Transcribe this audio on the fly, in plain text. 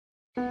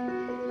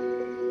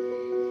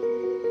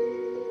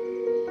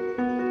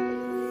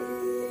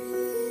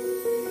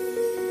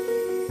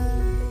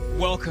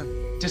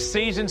Welcome to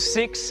Season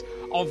 6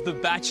 of The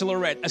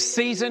Bachelorette, a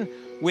season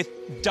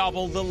with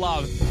double the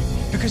love.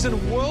 Because in a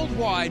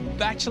worldwide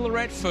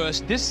Bachelorette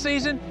first, this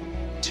season,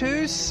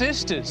 two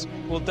sisters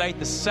will date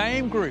the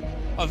same group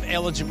of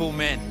eligible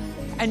men.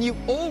 And you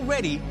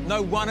already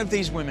know one of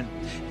these women.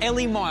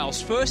 Ellie Miles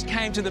first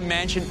came to the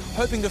mansion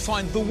hoping to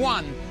find the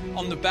one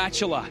on The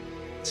Bachelor.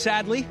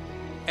 Sadly,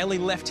 Ellie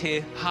left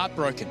here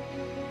heartbroken.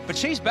 But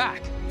she's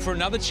back for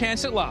another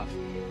chance at love.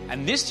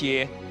 And this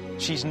year,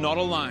 she's not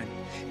alone.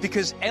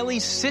 Because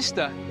Ellie's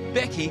sister,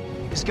 Becky,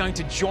 is going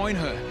to join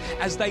her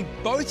as they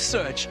both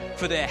search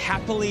for their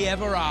happily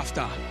ever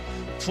after.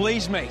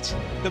 Please meet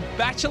the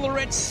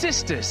Bachelorette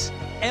sisters,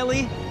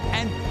 Ellie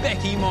and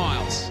Becky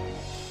Miles.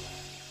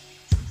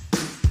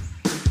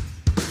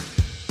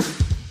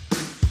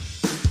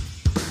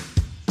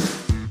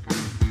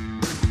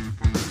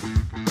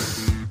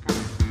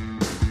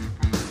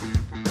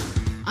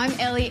 I'm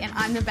Ellie and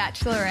I'm the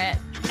Bachelorette.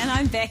 And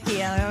I'm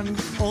Becky and I'm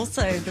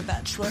also the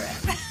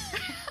Bachelorette.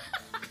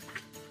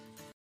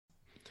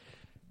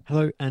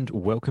 Hello and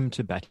welcome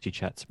to Batchy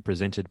Chats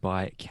presented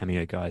by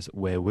Cameo Guys,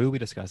 where we'll be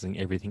discussing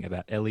everything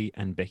about Ellie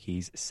and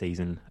Becky's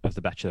season of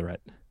The Bachelorette.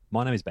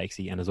 My name is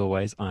Bakesy and as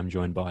always I'm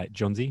joined by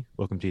Johnsy.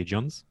 Welcome to you,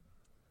 Johns.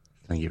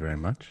 Thank you very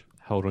much.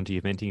 Hold on to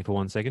your venting for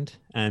 1 second.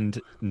 And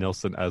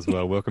Nelson as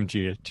well. Welcome to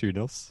you too,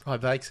 Nels. Hi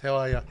Bakes, how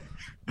are you?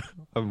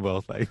 I'm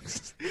well,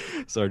 thanks.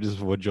 Sorry, just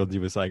for what Johnsy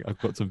was saying, I've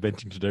got some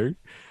venting to do.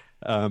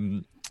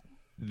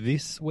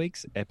 This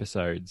week's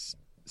episodes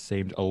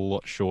seemed a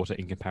lot shorter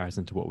in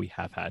comparison to what we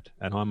have had.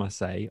 And I must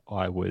say,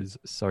 I was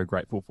so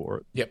grateful for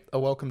it. Yep, a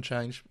welcome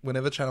change.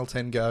 Whenever Channel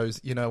 10 goes,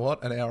 you know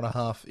what, an hour and a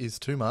half is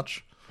too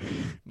much,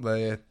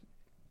 they've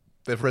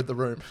read the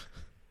room.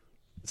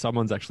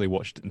 Someone's actually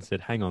watched it and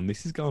said, hang on,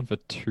 this is going for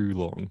too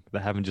long. They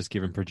haven't just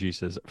given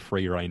producers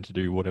free reign to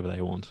do whatever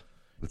they want.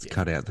 Let's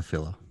cut out the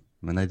filler.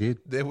 I mean, they did.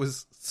 There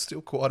was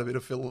still quite a bit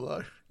of filler,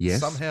 though.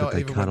 Yes, somehow, but they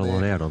even cut a when lot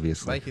they're out,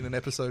 obviously. making an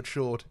episode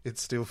short, it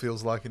still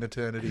feels like an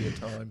eternity at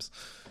times.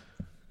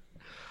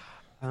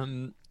 I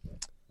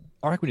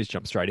reckon we just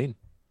jump straight in.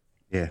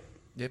 Yeah.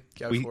 Yep,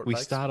 go We for it,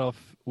 Bakes. start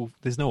off, well,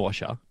 there's no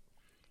Osher.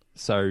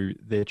 So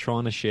they're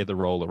trying to share the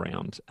role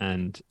around.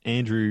 And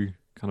Andrew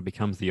kind of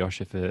becomes the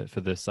Osher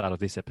for the start of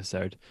this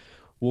episode,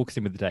 walks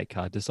in with the date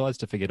card, decides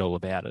to forget all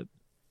about it,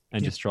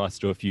 and just tries to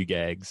do a few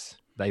gags.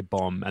 They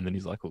bomb, and then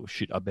he's like, oh,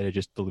 shit, I better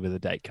just deliver the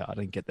date card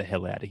and get the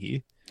hell out of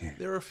here.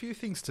 There are a few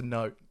things to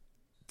note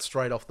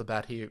straight off the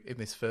bat here in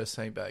this first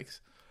scene,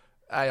 Bakes.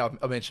 I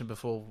mentioned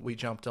before we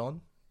jumped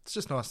on, it's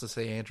just nice to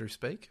see Andrew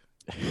speak.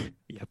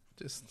 Yep.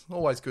 Just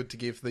always good to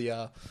give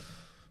the,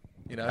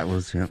 That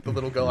was, yeah. the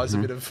little guys a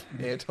bit of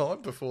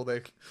airtime before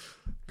they're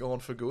gone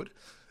for good.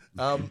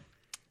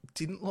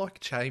 Didn't like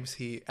James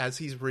here, as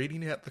he's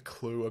reading out the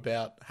clue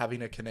about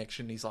having a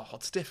connection, he's like, oh,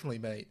 it's definitely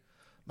me.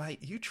 Mate,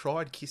 you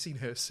tried kissing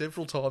her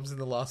several times in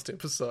the last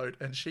episode,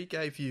 and she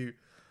gave you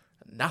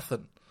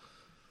nothing.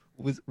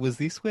 Was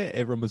this where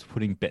everyone was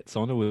putting bets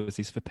on, or was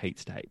this for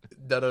Pete's date?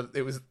 No,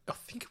 it was. I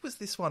think it was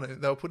this one.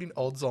 They were putting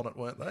odds on it,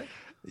 weren't they?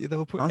 Yeah, they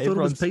were putting. I thought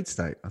it was Pete's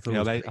date. I think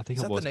I think Is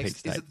it that was the next?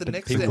 Pete's date. Is it the But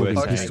next people step?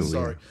 were Okay, saying-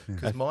 sorry,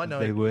 because my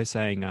They note. were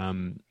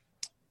saying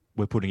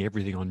we're putting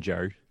everything on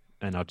Joe,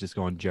 and I've just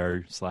gone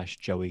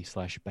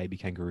Joe/Joey/baby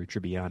kangaroo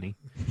Tribbiani.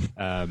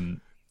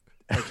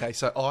 Okay,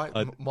 so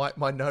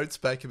my notes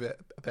back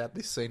about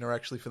this scene are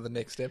actually for the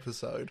next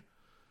episode.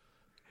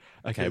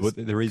 Okay, well,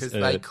 there is because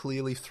they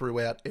clearly threw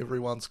out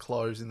everyone's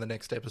clothes in the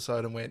next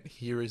episode and went,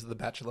 "Here is the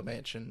Bachelor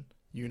Mansion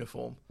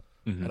uniform,"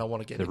 and I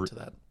want to get into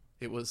that.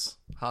 It was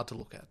hard to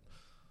look at,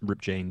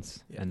 ripped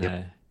jeans,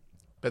 and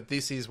but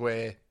this is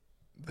where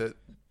the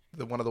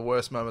one of the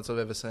worst moments I've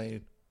ever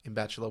seen in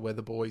Bachelor, where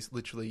the boys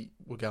literally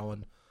were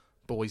going,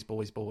 "Boys,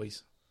 boys,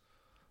 boys,"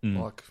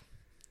 like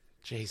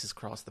Jesus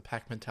Christ, the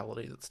pack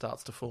mentality that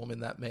starts to form in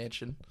that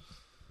mansion.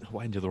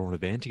 wait until they're on a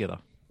band together,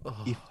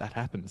 if that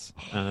happens.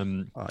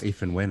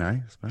 If and when,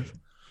 I suppose.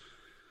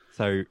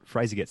 So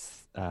Fraser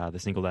gets the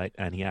single date,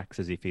 and he acts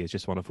as if he has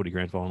just won a footy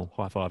grand final,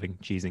 high-fiving,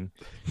 cheesing,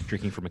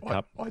 drinking from a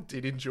cup. I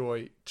did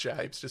enjoy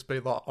James just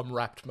being like, "I'm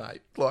wrapped,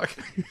 mate." Like,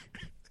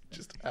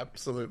 just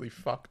absolutely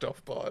fucked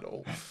off by it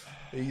all.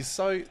 He's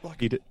so,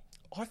 like,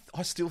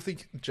 I still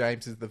think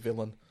James is the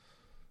villain.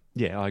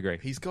 Yeah, I agree.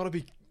 He's got to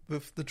be,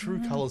 the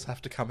true colours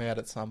have to come out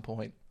at some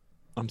point.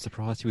 I'm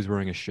surprised he was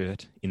wearing a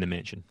shirt in the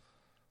mansion.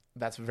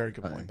 That's a very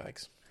good point,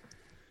 Bakes.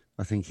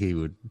 I think he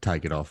would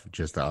take it off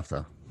just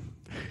after.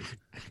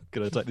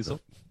 Could I take this off?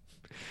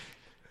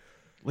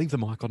 Leave the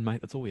mic on,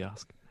 mate. That's all we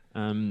ask.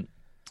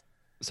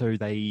 So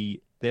they're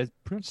pretty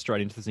much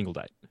straight into the single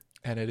date.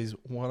 And it is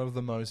one of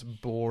the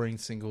most boring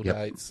single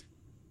dates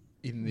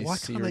in this Why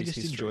series can't they just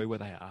history. enjoy where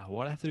they are?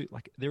 Why do they have to do,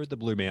 like, they're at the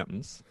Blue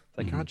Mountains.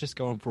 They can't just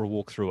go on for a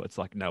walk through it. It's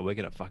like, no, we're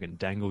going to fucking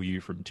dangle you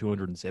from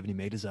 270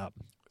 metres up.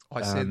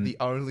 I said the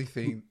only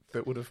thing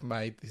that would have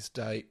made this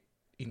date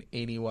in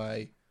any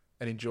way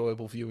an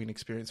enjoyable viewing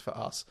experience for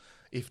us,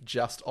 if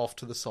just off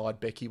to the side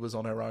Becky was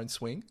on her own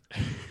swing.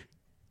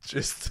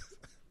 just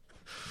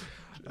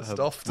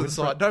off to the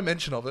side. No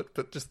mention of it,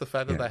 but just the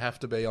fact that they have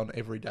to be on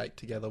every date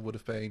together would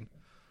have been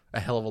a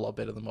hell of a lot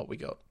better than what we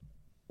got.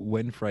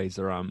 when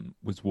Fraser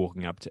was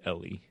walking up to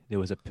Ellie, there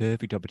was a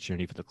perfect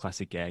opportunity for the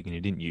classic gag, and he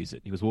didn't use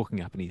it. He was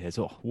walking up and he says,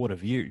 "Oh, what a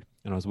view!"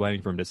 And I was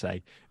waiting for him to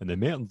say, "And the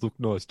mountains look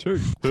nice too,"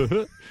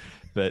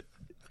 but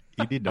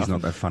he did He's not.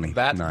 not that funny.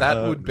 That no.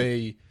 that would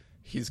be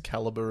his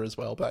caliber as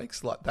well,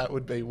 Bakes. Like that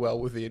would be well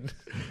within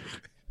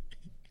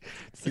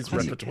his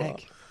classic repertoire.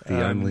 gag.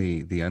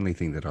 The only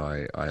thing that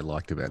I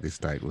liked about this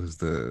date was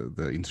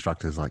the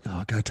instructor's like,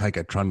 "Oh, go take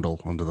a trundle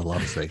onto the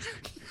love seat."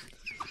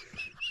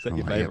 Is that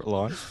your Oh, yeah. favourite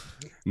line?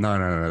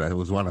 No, that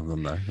was one of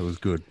them though. It was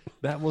good.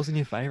 That wasn't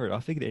your favourite.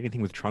 I figured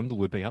anything with Trundle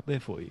would be up there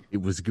for you.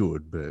 It was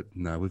good, but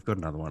no, we've got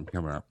another one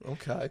coming up.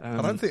 Okay.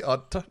 I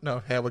don't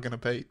know how we're going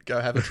to go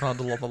have a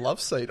trundle on the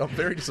love seat. I'm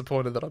very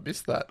disappointed that I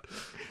missed that.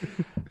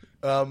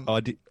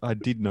 I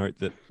did note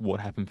that what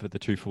happened for the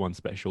 2-for-1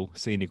 special,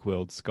 Scenic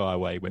World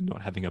Skyway, we're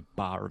not having a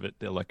bar of it.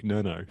 They're like,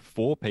 no,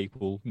 4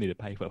 people need to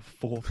pay for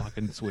 4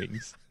 fucking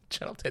swings.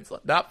 Channel 10's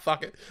like, nah,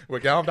 fuck it. We're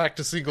going back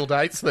to single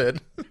dates then.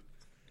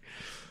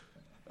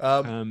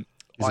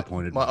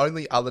 Disappointed. My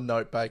only other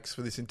note, Bakes,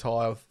 for this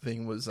entire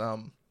thing was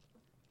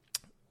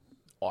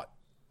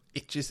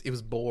it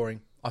was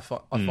boring. I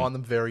find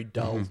them very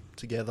dull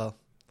together.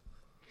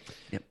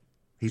 Yep.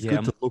 He's Yeah,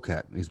 good to look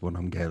at, is what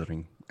I'm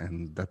gathering,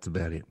 and that's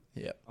about it.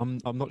 Yeah. I'm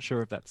not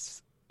sure if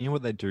that's... You know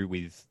what they do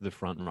with the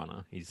front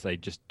runner is they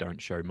just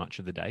don't show much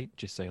of the date.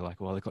 Just say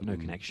like, well, they've got no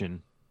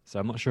connection. So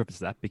I'm not sure if it's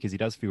that because he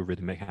does feel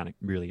really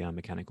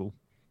mechanical.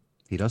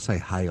 He does say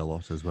 "hey" a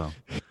lot as well.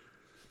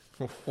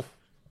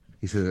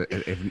 He says it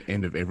at the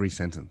end of every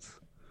sentence.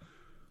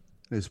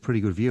 It's a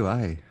pretty good view,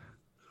 eh?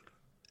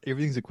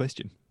 Everything's a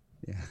question.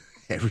 Yeah,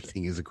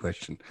 everything is a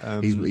question.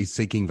 He's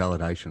seeking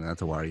validation.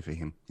 That's a worry for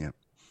him. Yeah.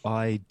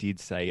 I did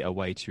say a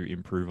way to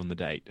improve on the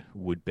date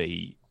would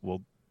be,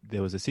 well,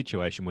 there was a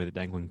situation where they're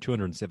dangling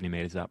 270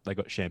 metres up. They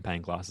got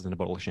champagne glasses and a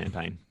bottle of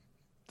champagne.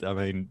 I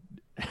mean,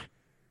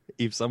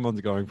 if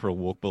someone's going for a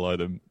walk below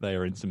them, they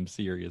are in some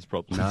serious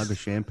problems. No, the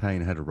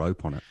champagne had a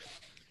rope on it.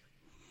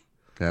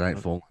 That ain't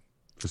falling.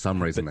 For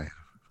some reason, they have.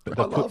 But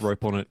they'll put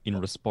rope on it in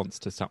response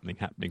to something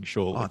happening,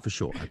 surely. Oh, for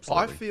sure.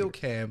 Absolutely. I feel,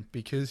 Cam,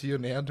 because you're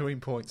now doing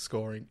point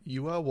scoring,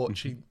 you are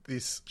watching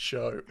this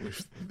show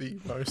with the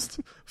most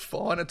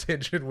fine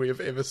attention we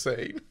have ever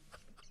seen.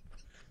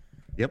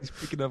 Yep.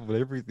 Picking up on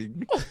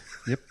everything.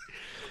 Yep.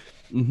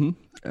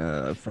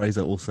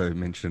 Fraser also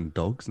mentioned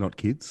dogs, not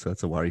kids. So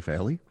that's a worry for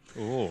Ellie.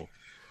 Oh.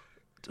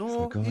 Oh,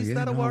 like, oh, is yeah,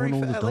 that a no, I worry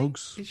want for all the Ellie?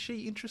 dogs. Is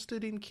she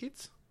interested in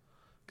kids?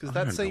 Because I that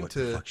don't know seemed what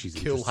the to fuck she's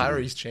kill interested in.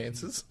 Harry's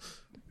chances.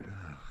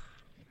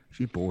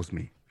 She bores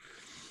me.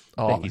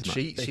 Oh,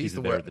 Becky's she's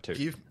the better worst. of the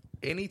two.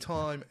 Any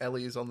time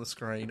Ellie is on the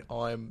screen,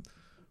 I'm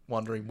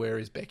wondering where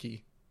is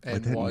Becky Like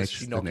and that why is next-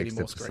 she the not getting next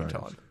more screen episode.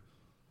 time?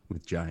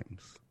 With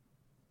James.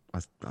 I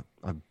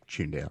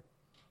tuned out.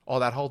 Oh,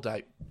 that whole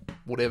date,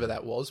 whatever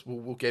that was,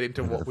 we'll get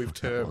into Whatever what the we've fuck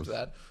that termed was.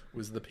 that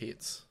was the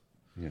pits.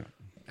 Yeah.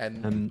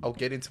 And I'll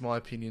get into my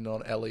opinion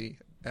on Ellie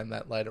and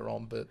that later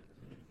on, but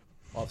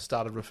I've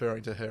started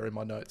referring to her in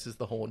my notes as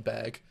the horn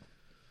bag.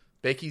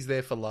 Becky's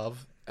there for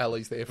love.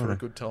 Ellie's there for a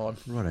good time.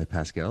 Righto,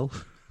 Pascal.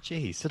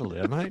 Geez, settle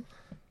down, mate.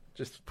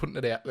 Just putting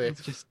it out there.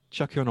 Let's just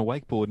chuck you on a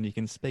wakeboard and you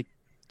can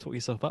talk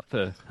yourself up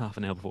for half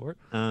an hour before it.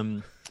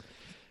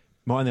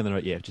 My only other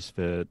note, just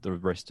for the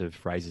rest of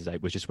Fraser's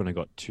date was just when I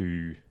got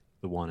to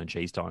the wine and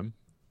cheese time.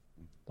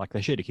 Like,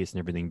 they shared a kiss and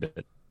everything,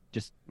 but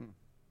just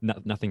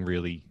nothing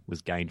really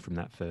was gained from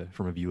that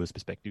from a viewer's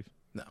perspective.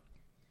 No.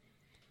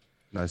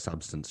 No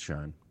substance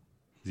shown.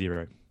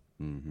 0.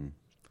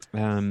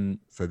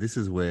 So this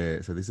is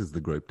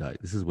the group date.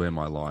 This is where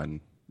my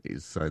line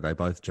is. So they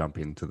both jump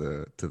into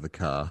the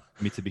car.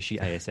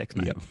 Mitsubishi ASX,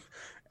 mate. Yep.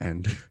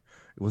 And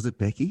was it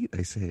Becky?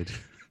 They said.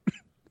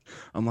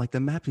 I'm like, the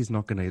map is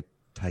not going to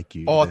take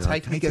you. Oh, They're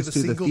like, take me to us the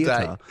single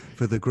theatre date.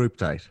 for the group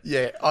date.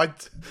 Yeah,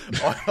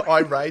 I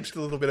raged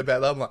a little bit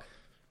about that. I'm like,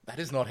 that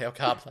is not how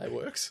card play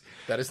works.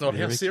 That is not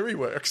how Siri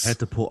works. I had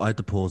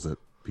to pause it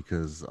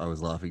because I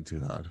was laughing too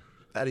hard.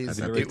 That is,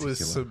 That's it was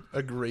particular. some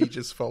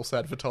egregious false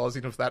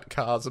advertising of that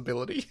car's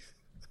ability.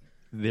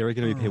 There are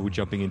going to be people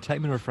jumping in.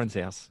 Take me to a friend's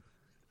house.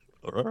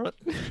 All right.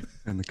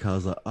 And the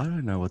car's like, I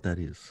don't know what that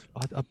is.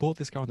 I bought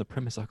this guy on the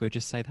premise. I could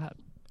just say that.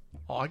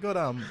 I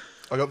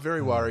got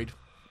very worried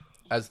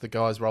as the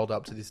guys rolled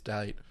up to this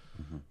date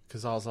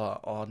because I was like,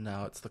 oh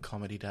no, it's the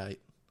comedy date.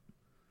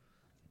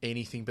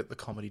 Anything but the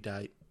comedy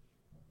date.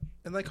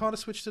 And they kind of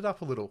switched it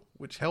up a little,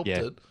 which helped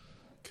it.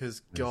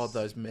 Because, God,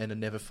 those men are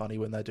never funny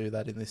when they do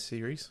that in this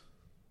series.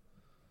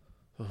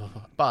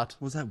 But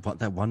Was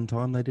that one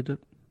time they did it?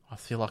 I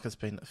feel like it's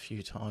been a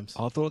few times.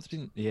 I thought it's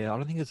been, I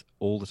don't think it's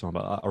all the time,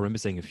 but I remember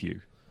seeing a few.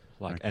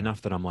 Like,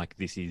 enough that I'm like,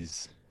 this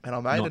is And I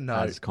made a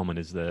not note as common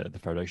as the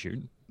photo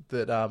shoot.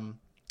 that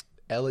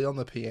Ellie on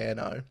the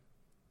piano,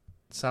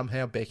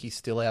 somehow Becky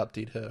still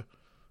outdid her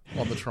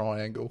on the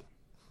triangle.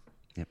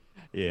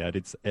 Yeah, I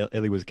did.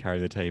 Ellie was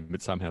carrying the team,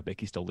 but somehow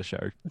Becky stole the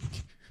show.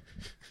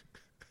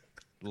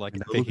 Like,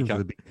 And Becky they, were looking for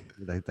can't...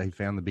 the big, they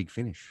found the big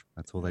finish.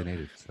 That's all they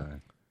needed. So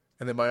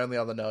And then my only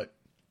other note,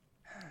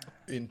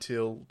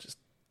 until just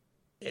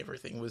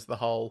everything was the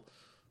whole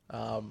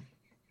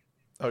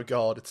oh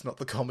God, it's not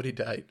the comedy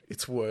date.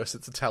 It's worse.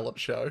 It's a talent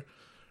show.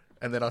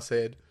 And then I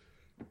said,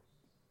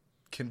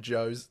 can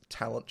Joe's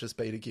talent just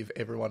be to give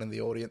everyone in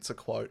the audience a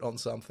quote on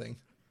something?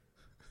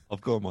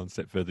 I've gone one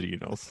step further to you,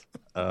 Knowles.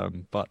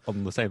 But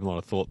on the same line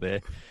of thought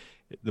there,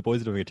 the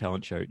boys are doing a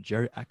talent show.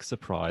 Joe acts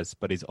surprised,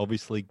 but he's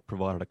obviously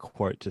provided a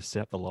quote to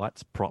set up the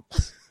lights,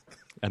 props,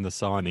 and the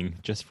signing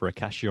just for a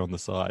cashier on the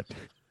side.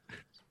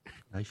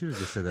 They should have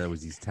just said that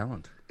was his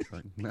talent.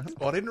 Like, no.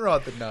 I didn't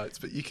write the notes,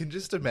 but you can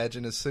just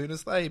imagine as soon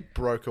as they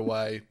broke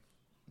away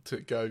to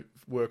go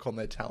work on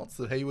their talents,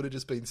 that he would have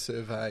just been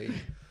surveying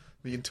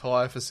the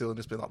entire facility and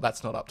just been like,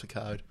 that's not up to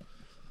code.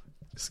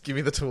 Just give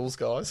me the tools,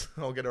 guys.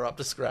 I'll get her up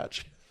to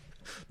scratch.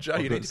 Joe,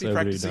 I've you got need to so be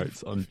many practicing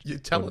notes on your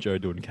talent. Joe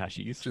doing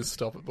cashiers. Just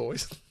stop it,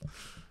 boys.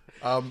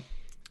 And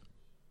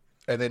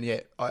then,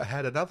 yeah, I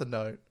had another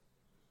note.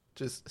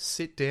 Just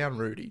sit down,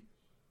 Rudy.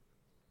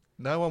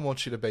 No one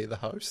wants you to be the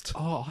host.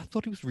 Oh, I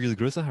thought he was really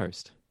good as a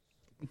host.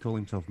 He called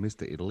himself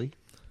Mr. Italy.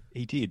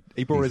 He did.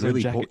 He brought his own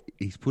jacket.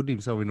 He's put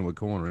himself into a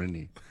corner, isn't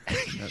he?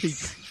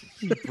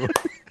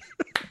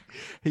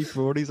 He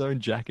brought his own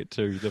jacket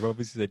too. They've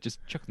obviously said,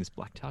 just chuck in this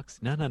black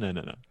tux. No.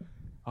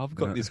 I've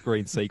got this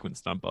green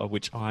sequence number,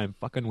 which I am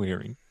fucking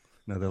wearing.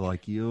 No, they're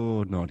like,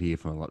 you're not here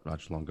for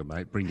much longer,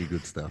 mate. Bring your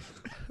good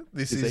stuff.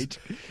 This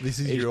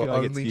is your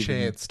only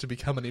chance to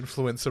become an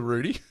influencer,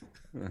 Rudy.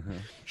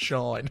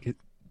 Shine.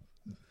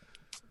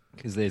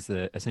 Because there's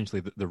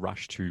essentially the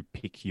rush to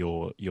pick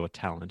your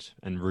talent,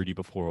 and Rudy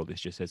before all this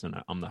just says,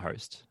 "No, I'm the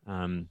host."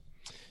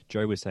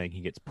 Joe was saying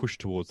he gets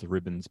pushed towards the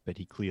ribbons, but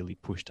he clearly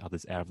pushed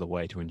others out of the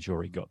way to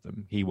ensure he got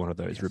them. He wanted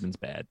those ribbons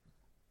bad.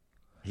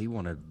 He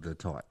wanted the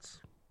tights.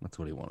 That's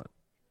what he wanted.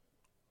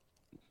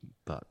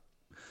 But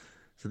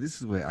so this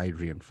is where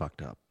Adrian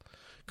fucked up.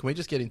 Can we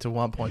just get into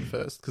one point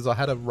first? Because I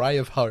had a ray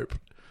of hope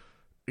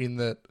in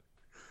that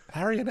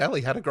Harry and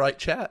Ellie had a great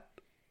chat.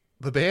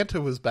 The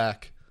banter was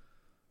back.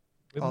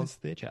 When was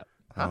their chat?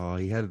 Oh,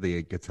 he had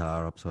the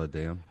guitar upside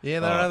down. Yeah,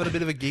 they were having a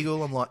bit of a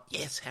giggle. I'm like,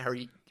 yes,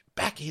 Harry,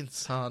 back in,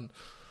 son.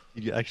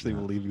 Did you actually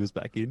believe he was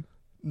back in?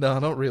 No,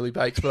 not really,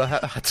 Bakes, but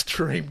I had to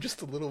dream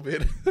just a little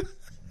bit.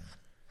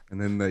 And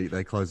then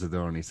they closed the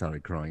door and he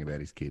started crying about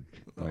his kid.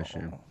 I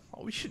assume.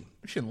 Oh, we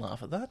shouldn't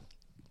laugh at that.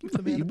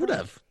 You would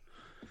have.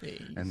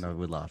 Jeez. And I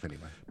would laugh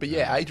anyway. But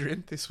yeah,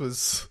 Adrian, this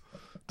was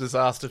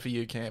disaster for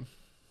you, Cam.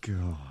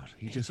 God,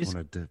 he just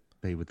wanted to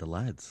be with the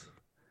lads.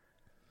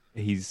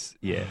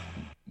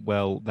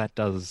 Well, that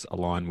does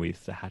align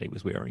with the hat he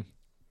was wearing.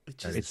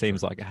 It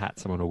seems like a hat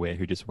someone will wear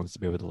who just wants to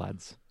be with the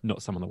lads,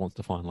 not someone that wants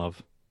to find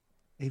love.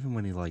 Even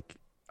when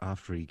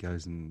after he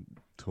goes and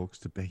talks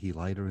to Becky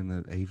later in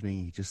the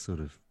evening, he just sort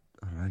of,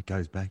 I don't know,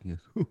 goes back and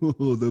goes,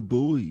 oh, the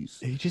boys.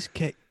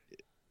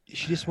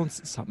 She just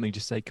wants something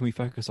to say, can we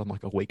focus on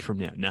like a week from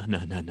now? No.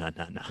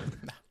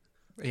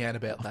 He ain't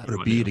about that.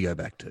 Got a beer to go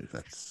back to.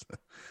 That's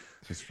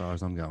as far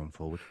as I'm going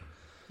forward.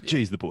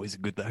 Jeez, the boys are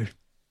good though.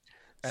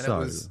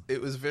 And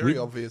it was very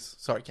obvious.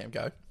 Sorry, Cam,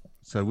 go.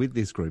 So with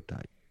this group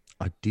date,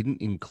 I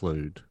didn't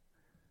include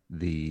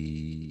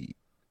the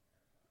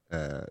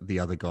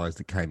other guys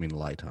that came in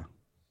later.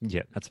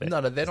 Yeah, that's fair. No,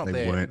 they're not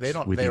there. They're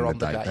not there on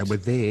the date. They were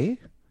there,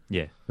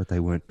 yeah, but they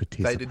weren't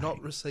participating. They did not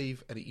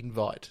receive an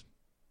invite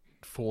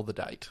for the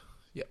date.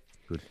 Yep.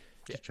 Good.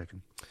 Just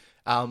checking.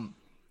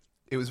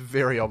 It was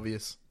very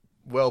obvious,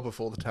 well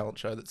before the talent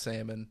show, that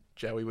Sam and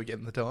Joey were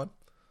getting the time.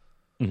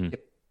 Mm-hmm. Yep.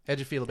 How'd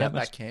you feel about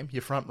that, Cam?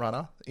 Your front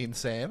runner in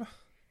Sam?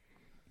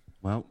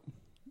 Well,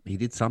 he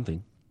did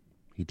something.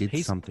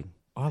 He's something.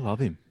 I love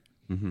him.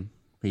 Mm-hmm.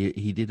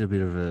 He did a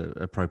bit of a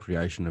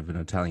appropriation of an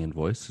Italian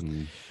voice,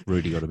 and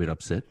Rudy got a bit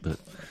upset. But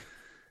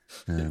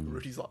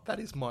Rudy's like, that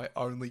is my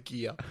only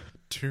gear.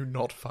 Do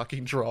not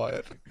fucking try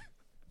it.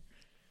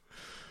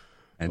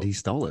 And he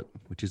stole it,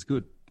 which is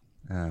good.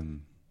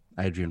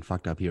 Adrian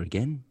fucked up here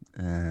again.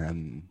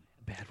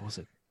 Bad was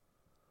it?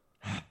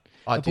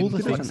 I He didn't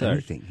could have think done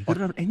anything. He could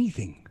have done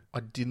anything. I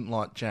didn't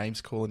like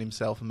James calling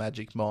himself a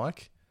Magic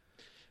Mike.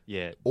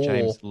 Yeah, Or-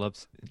 James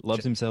loves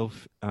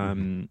himself.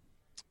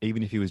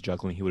 Even if he was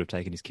juggling, he would have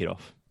taken his kit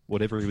off.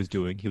 Whatever he was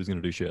doing, he was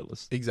going to do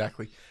shirtless.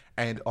 Exactly.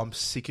 And I'm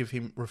sick of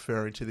him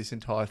referring to this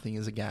entire thing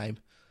as a game.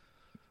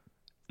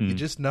 You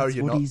just know That's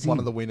you're what not he's one in.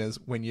 of the winners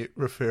when you're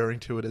referring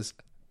to it as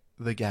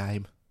the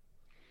game.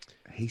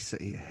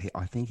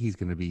 I think he's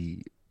going to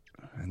be,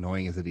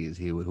 annoying as it is,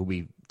 he'll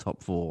be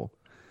top 4.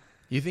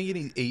 You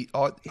think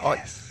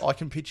Yes. I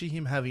can picture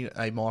him having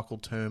a Michael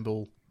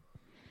Turnbull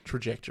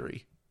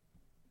trajectory.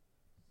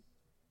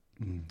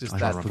 Just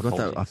that.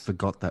 I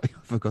forgot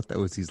that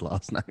was his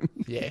last name.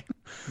 Yeah.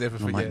 Never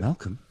I'm like, forget.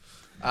 Malcolm.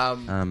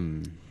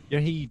 Yeah,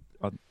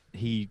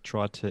 he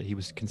tried to. He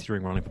was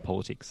considering running for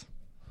politics,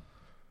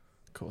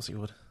 Of course he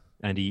would.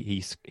 and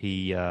he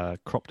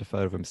cropped a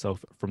photo of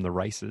himself from the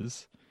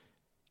races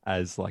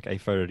as like a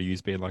photo to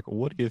use, being like,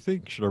 "What do you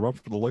think? Should I run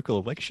for the local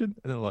election?"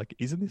 And they're like,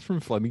 "Isn't this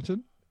from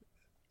Flemington?"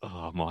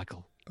 Oh,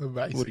 Michael,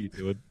 Amazing. what are you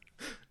doing?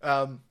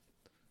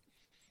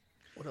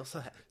 What else?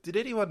 Did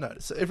anyone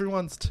notice? So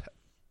everyone's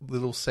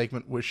little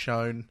segment was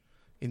shown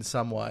in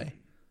some way,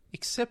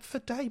 except for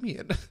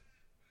Damien.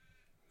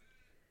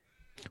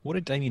 What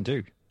did Damien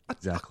do?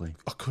 Exactly.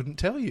 I couldn't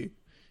tell you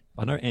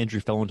I know Andrew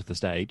fell onto the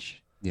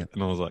stage. Yeah.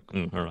 And I was like,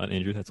 all right,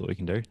 Andrew, that's all we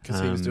can do. because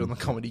he was doing the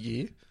comedy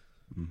year.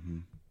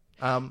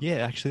 Yeah,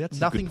 actually, that's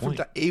Nothing a good from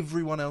point.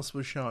 everyone else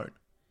was shown.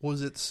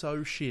 Was it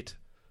so shit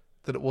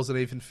that it wasn't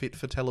even fit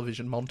for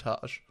television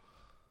montage?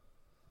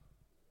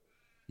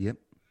 Yep.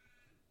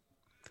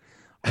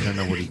 I don't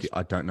know what he did.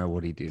 I don't know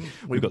what he did.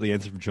 We got the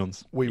answer from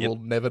Johns. We Yep. will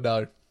never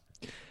know.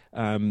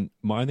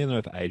 My only other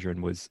note for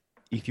Adrian was,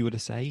 if you were to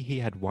say he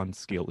had one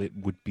skill, it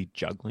would be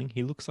juggling.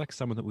 He looks like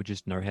someone that would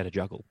just know how to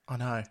juggle. I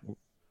know.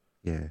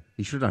 Yeah.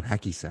 He should have done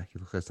hacky sack. He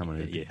looks like someone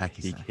who did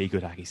hacky sack. He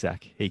could hacky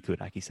sack. He could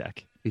hacky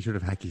sack. He should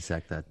have hacky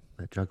sacked that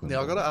juggling.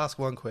 Now, I've got ball. to ask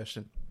one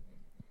question.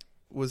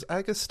 Was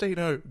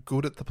Agostino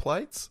good at the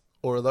plates,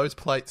 or are those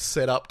plates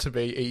set up to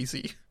be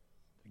easy?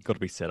 Got to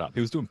be set up.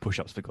 He was doing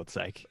push-ups, for God's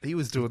sake. He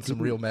was doing some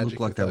real magic.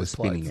 Looked like with they were those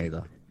spinning plates.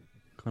 either.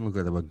 Kind of looked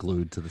like they were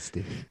glued to the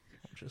stick.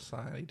 I'm just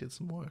saying, he did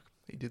some work.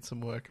 He did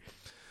some work.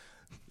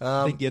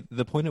 I think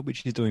the point at which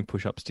he's doing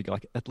push-ups to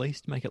like at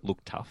least make it look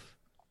tough.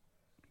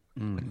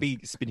 Like be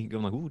spinning,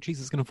 going like, "Oh,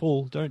 Jesus, it's going to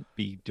fall." Don't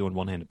be doing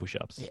one-handed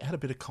push-ups. It had a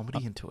bit of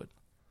comedy into it.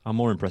 I'm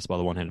more impressed by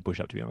the one-handed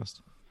push-up, to be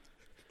honest.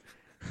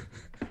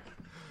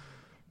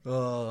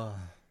 Oh,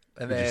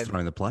 and You're then just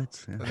throwing the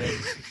plates. Yeah.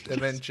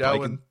 and then Joe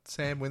taking- and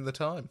Sam win the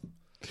time.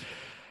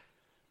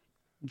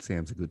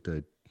 Sam's a good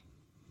dude.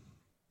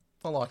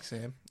 I like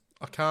Sam.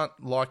 I can't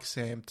like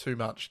Sam too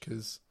much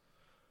because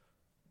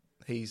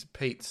he's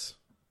Pete's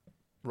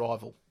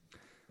rival.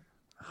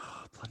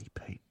 Oh, bloody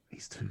Pete.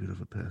 He's too good of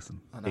a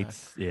person. I know. I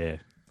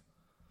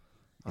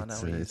know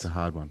he It's is. a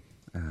hard one.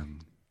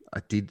 I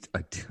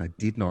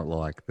did not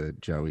like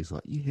that Joey's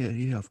like,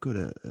 yeah, I've got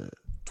a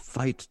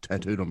fate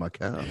tattooed on my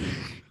calf.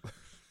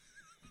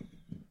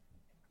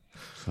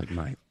 It's like,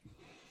 mate,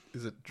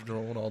 Is it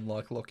drawn on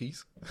like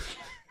Lockie's?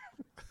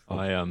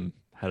 I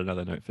had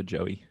another note for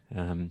Joey.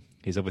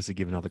 He's obviously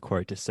given another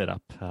quote to set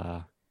up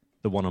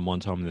the one-on-one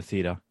time in the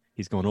theatre.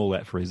 He's gone all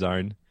out for his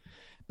own,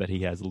 but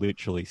he has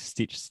literally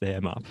stitched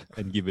Sam up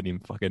and given him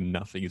fucking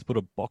nothing. He's put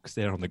a box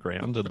there on the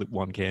ground and lit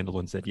one candle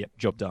and said, "Yep,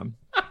 job done."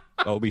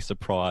 I'll be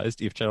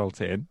surprised if Channel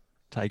 10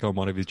 take on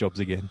one of his jobs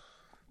again.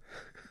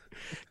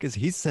 Because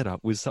his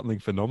setup was something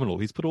phenomenal.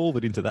 He's put all of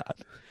it into that.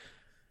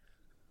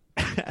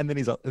 And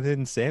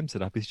then Sam's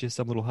setup is just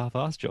some little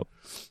half-assed job.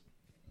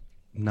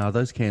 no,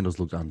 those candles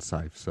looked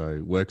unsafe.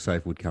 So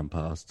WorkSafe would come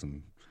past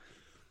and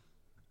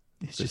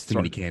He's there's just too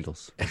many thrown,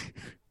 candles.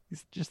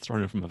 he's just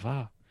thrown it from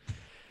afar.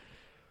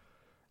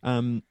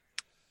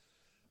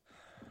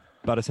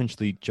 But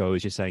essentially, Joe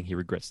is just saying he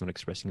regrets not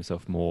expressing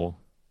himself more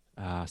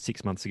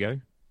 6 months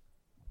ago.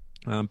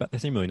 But they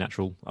seem really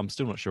natural. I'm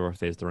still not sure if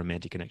there's the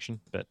romantic connection,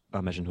 but I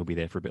imagine he'll be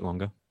there for a bit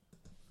longer.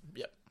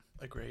 Yep,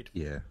 agreed.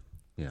 Yeah.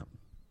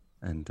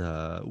 And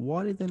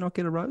why did they not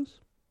get a rose?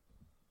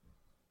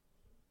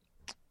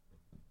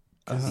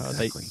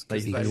 Exactly. They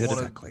They heard wanted,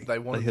 exactly. they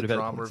wanted They heard the about it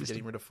drama from of the getting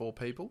system. rid of 4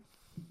 people.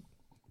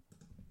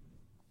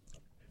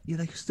 Yeah,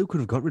 they still could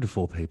have got rid of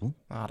 4 people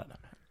I don't know.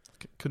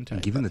 Couldn't tell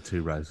and you. given the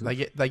 2 roses. They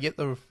get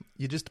the.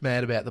 You're just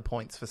mad about the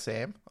points for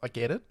Sam. I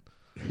get it.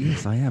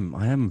 Yes, I am.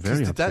 I am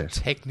very Did that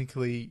upset.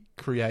 technically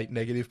create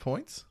negative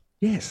points?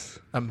 Yes.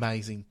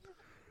 Amazing.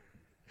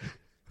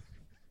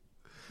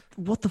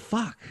 What the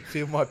fuck?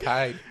 Feel my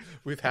pain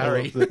with I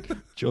Harry. love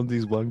that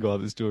Johnson's one guy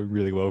that's doing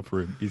really well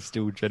for him is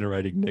still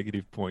generating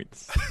negative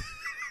points.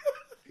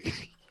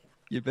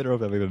 You're better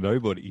off having a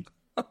nobody.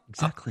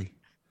 Exactly.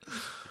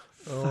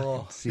 Oh,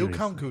 he'll seriously.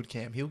 come good,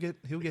 Cam. He'll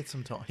get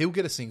some time. He'll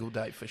get a single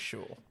date for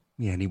sure.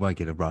 Yeah, and he won't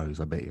get a rose,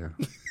 I bet you.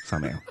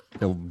 Somehow.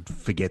 They'll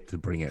forget to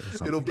bring it or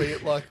something. It'll be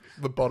at like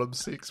the bottom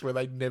 6 where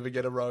they never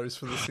get a rose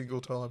for the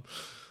single time.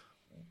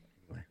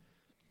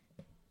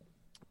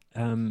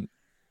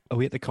 Are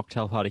we at the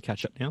cocktail party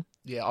catch-up now?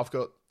 Yeah, I've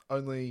got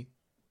only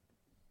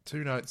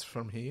 2 notes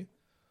from here.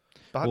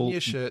 Button Well- your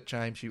shirt,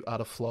 James, you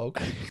utter flog.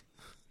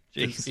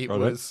 Jeez, It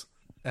righto. was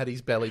at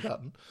his belly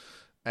button.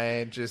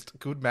 And just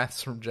good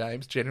maths from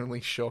James.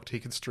 Genuinely shocked he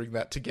could string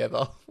that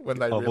together when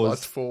they was-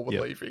 realised 4 were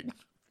yep. leaving.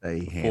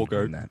 They handled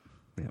go. that.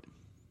 Yeah.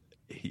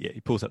 Yeah,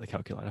 he pulls out the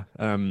calculator.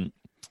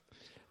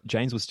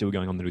 James was still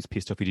going on that he was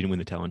pissed off he didn't win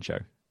the talent show.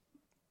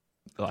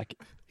 Like,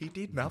 He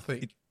did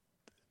nothing.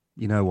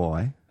 You know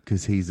why?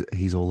 Because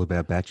he's all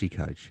about Batchy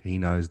Coach. He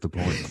knows the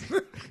points.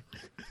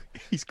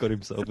 he's got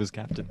himself as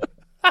captain.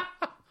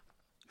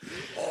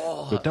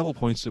 Got double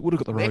points. Would have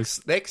got the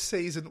rose. Next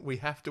season, we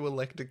have to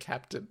elect a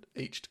captain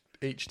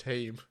each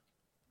team.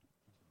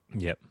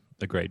 Yep,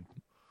 agreed.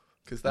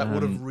 Because that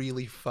would have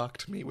really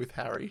fucked me with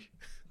Harry.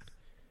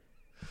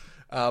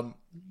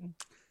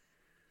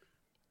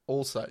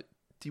 Also,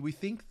 do we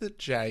think that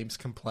James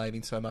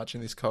complaining so much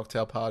in this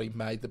cocktail party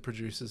made the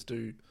producers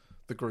do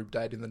the group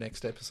date in the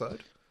next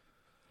episode?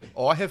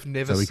 I have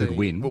never So he seen... could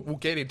win? We'll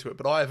get into it,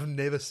 but I have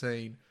never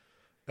seen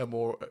a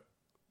more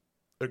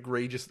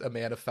egregious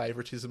amount of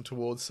favouritism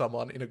towards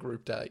someone in a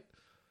group date.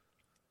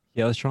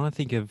 Yeah, I was trying to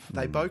think of...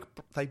 They broke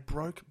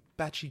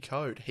Batchy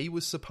code. He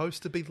was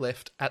supposed to be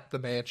left at the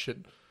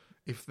mansion.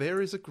 If there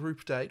is a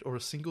group date or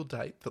a single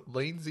date that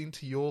leans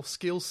into your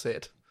skill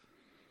set,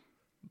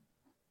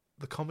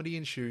 the comedy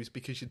ensues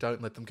because you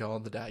don't let them go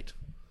on the date.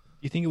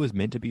 You think it was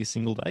meant to be a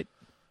single date?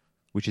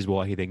 Which is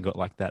why he then got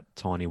like that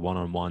tiny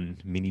one-on-one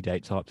mini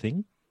date type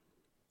thing.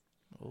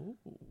 Oh,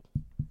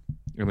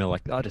 And we're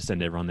like, just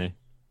send everyone there.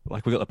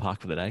 Like, we got the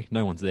park for the day.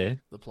 No one's there.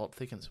 the plot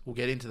thickens. We'll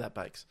get into that,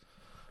 Bakes.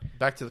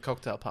 Back to the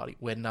cocktail party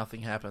where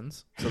nothing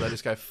happens. So they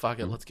just go, fuck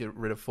it, let's get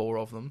rid of 4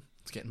 of them.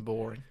 It's getting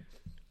boring.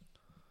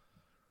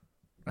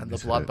 And the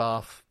Just heard it.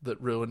 bloodbath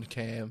that ruined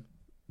Cam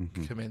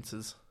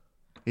commences.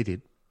 He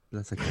did. But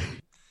that's okay.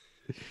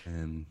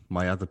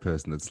 My other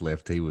person that's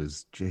left, he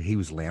was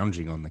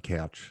lounging on the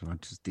couch, and I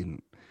just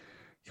didn't.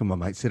 Come on,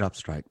 mate, sit up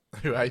straight.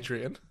 Who,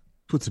 Adrian?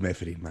 Put some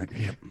effort in, mate.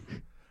 Yep.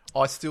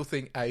 I still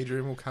think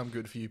Adrian will come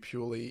good for you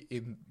purely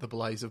in the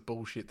blaze of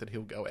bullshit that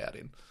he'll go out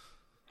in.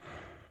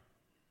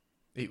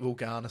 It will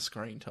garner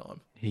screen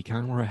time. He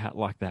can't wear a hat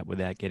like that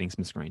without getting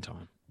some screen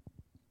time.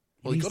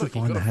 He needs to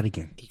find the hat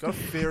again. He got a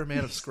fair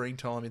amount of screen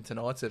time in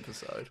tonight's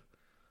episode,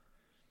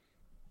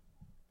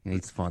 He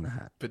needs to find the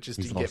hat. but just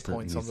He's didn't get lost it. He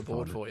points on needs the to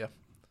board find for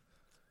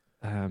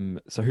you.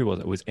 So who was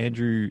it? It was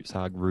Andrew,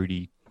 Sarg,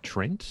 Rudy,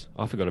 Trent.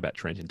 I forgot about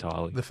Trent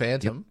entirely. The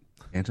Phantom.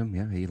 Phantom,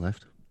 yeah, he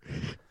left.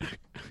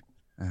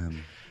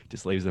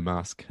 Just leaves the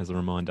mask as a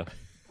reminder.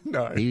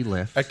 No. He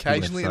left.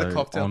 Occasionally He left, at a so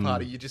cocktail on-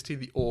 party, you just hear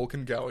the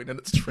organ going and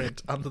it's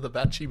Trent under the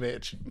Batchy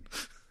mansion.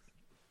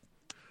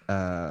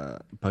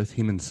 Both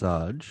him and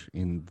Sarge,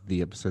 in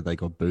the episode they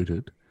got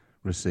booted,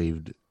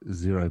 received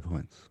 0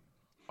 points.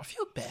 I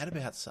feel bad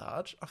about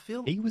Sarge. I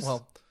feel... He was-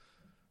 Well,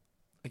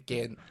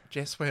 again,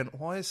 Jess went,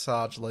 why is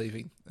Sarge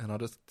leaving? And I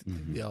just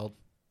think the old,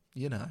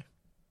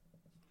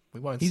 we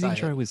won't His say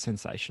intro it, was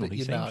sensational. but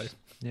He you know. seems,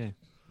 yeah. It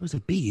was a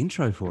big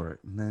intro for it,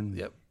 and then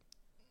Yep.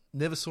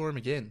 Never saw him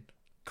again.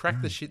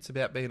 Cracked the shits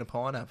about being a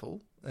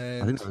pineapple.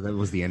 And I think that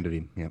was the end of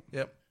him. Yep.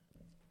 Yep.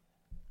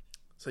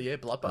 So yeah,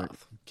 bloodbath.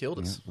 Killed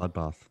Yeah, us.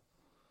 bloodbath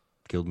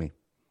killed me,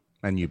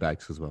 and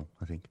Eubanks as well.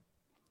 I think.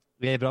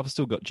 Yeah, but I've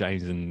still got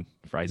James and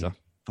Fraser.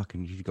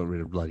 Fucking, you got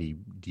rid of bloody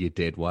your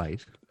dead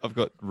weight. I've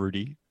got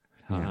Rudy.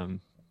 Yeah.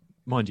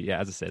 Mind you,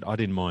 as I said, I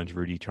didn't mind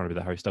Rudy trying to be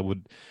the host. I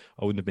wouldn't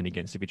have been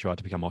against if he tried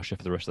to become Osher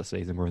for the rest of the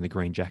season, wearing the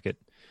green jacket,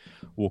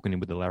 walking in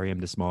with the Larry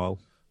M to smile.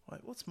 Wait,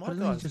 what's my Why don't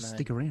you guy's just name?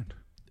 stick around?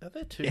 Are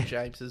there 2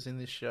 Jameses in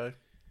this show?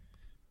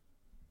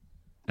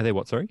 Are they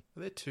what, sorry?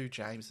 Are there 2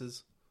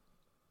 Jameses?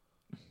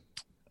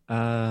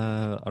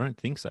 I don't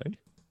think so.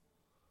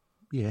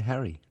 Yeah,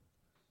 Harry.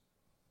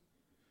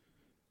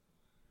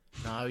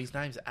 No, his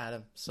name's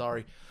Adam.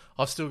 Sorry.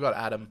 I've still got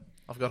Adam.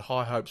 I've got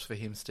high hopes for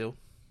him still.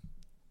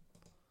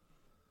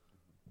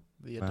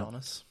 The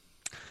Adonis.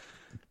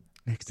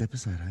 Next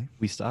episode, eh?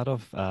 We start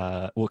off, it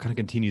kind of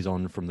continues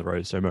on from the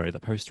rose ceremony, the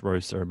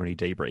post-rose ceremony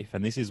debrief.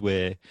 And this is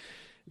where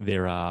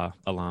there are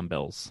alarm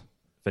bells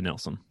for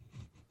Nelson.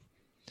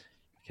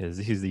 Because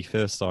this is the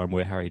first time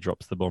where Harry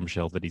drops the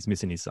bombshell that he's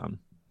missing his son.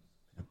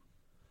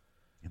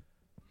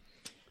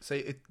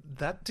 See,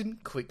 that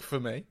didn't click for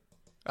me.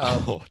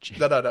 Oh, gee.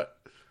 No.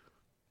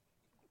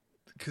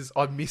 Because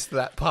I missed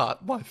that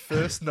part. My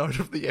first note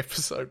of the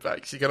episode,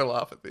 Bakes. You're going to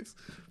laugh at this.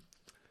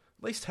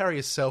 At least Harry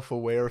is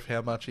self-aware of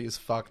how much he is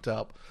fucked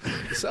up.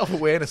 The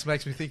self-awareness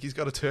makes me think he's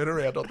got a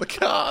turnaround on the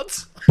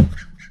cards.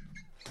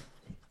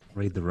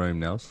 Read the room,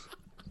 Nels.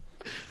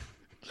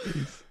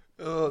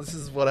 Oh, this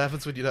is what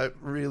happens when you don't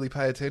really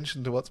pay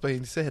attention to what's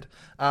being said.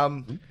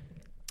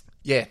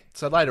 Yeah,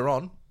 so later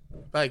on,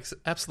 Bakes,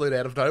 absolute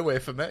out of nowhere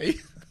for me.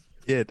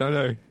 Yeah,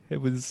 no. It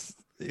was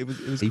He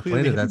clearly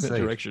planted in that that seed.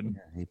 direction.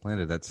 Yeah, he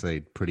planted that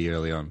seed pretty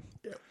early on.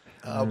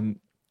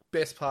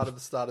 Best part of the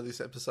start of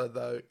this episode,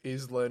 though,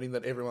 is learning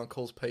that everyone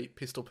calls Pete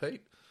Pistol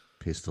Pete.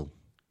 Pistol.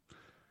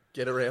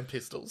 Get around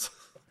pistols.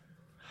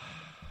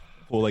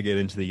 Before they get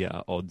into the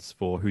odds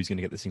for who's going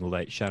to get the single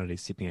date, Shannon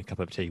is sipping a cup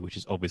of tea, which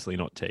is obviously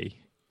not tea.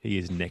 He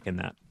is necking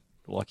that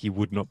like you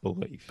would not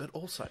believe. But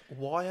also,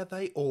 why are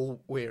they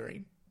all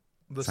wearing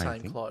the Same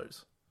same thing.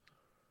 clothes?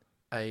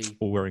 A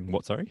Or wearing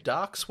what, sorry?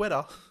 dark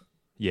sweater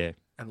Yeah.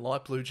 and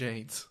light blue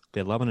jeans.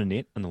 They're loving a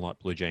knit and the light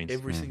blue jeans.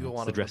 Every single It's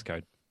one the of dress them.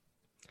 code.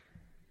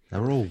 They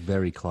were all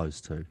very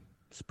close too.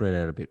 Spread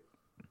out a bit,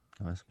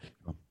 guys.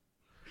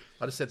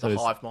 I just said So the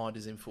is- hive mind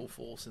is in full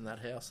force in that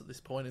house at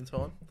this point in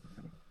time.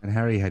 And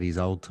Harry had his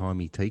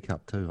old-timey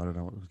teacup too. I don't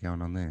know what was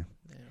going on there.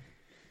 Yeah.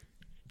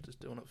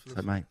 Just doing it for So,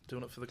 the mate,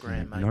 doing it for the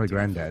gram, mate. not a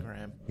Doing it for the granddad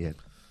gram. yet.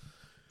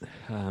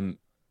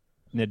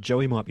 Now,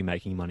 Joey might be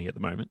making money at the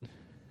moment,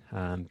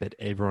 but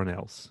everyone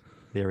else,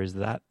 there is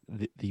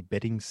the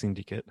betting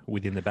syndicate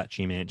within the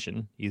Batchy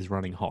mansion is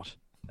running hot,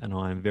 and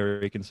I am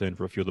very concerned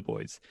for a few of the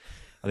boys.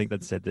 I think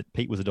that said that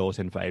Pete was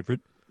 $1.10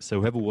 favourite,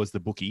 so whoever was the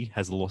bookie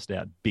has lost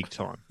out big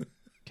time,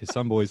 because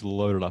some boys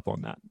loaded up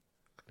on that,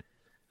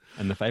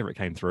 and the favourite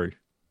came through.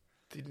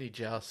 Didn't he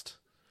just?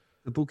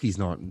 The bookie's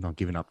not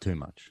giving up too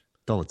much.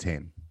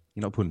 $1.10.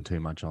 You're not putting too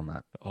much on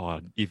that.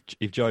 Oh, if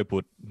Joey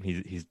put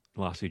his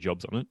last few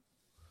jobs on it,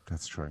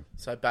 That's true.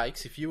 So,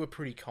 Bakes, if you were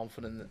pretty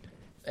confident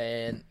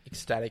and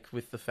ecstatic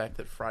with the fact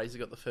that Fraser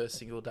got the first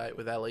single date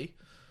with Ellie,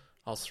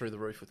 I was through the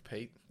roof with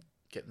Pete,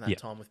 getting that Yeah.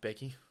 time with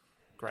Becky.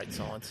 Great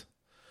signs.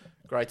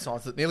 Great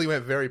signs. That nearly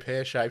went very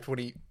pear-shaped when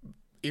he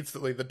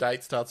instantly the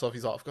date starts off.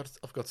 He's like,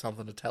 I've got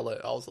something to tell her.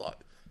 I was like,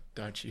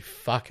 don't you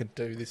fucking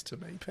do this to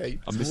me, Pete.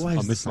 I miss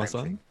always the my same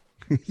son.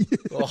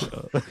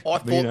 Oh,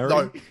 I Me and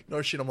thought, Harry.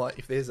 no shit. I'm like,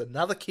 if there's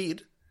another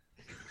kid,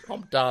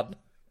 I'm done.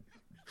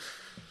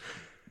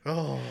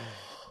 Oh,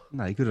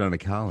 No, you could have done a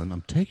Carlin.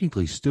 I'm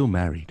technically still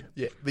married.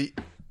 yeah.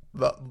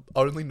 The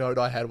only note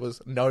I had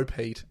was, no,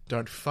 Pete,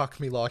 don't fuck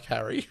me like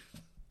Harry.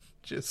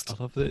 Just, I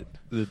love that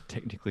the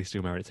technically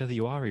still married. It's either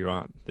you are or you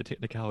aren't. The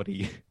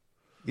technicality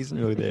isn't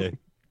really there.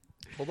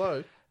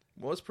 although,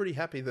 I was pretty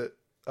happy that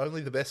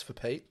only the best for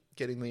Pete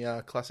getting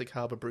the classic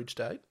Harbour Bridge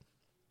date.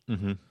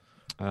 I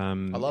I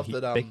love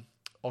that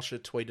Osher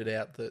tweeted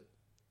out that,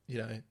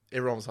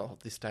 everyone was like, oh,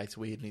 this date's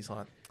weird. And he's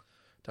like,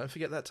 don't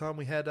forget that time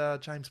we had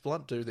James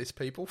Blunt do this,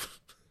 people.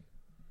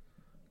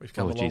 We've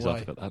come a long geez, I way.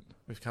 forgot that.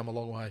 We've come a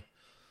long way.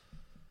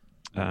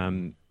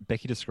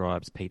 Becky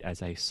describes Pete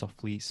as a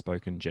softly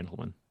spoken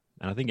gentleman,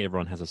 and I think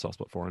everyone has a soft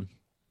spot for him.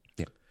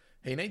 Yeah.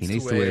 He needs, He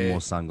needs to wear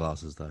more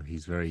sunglasses, though.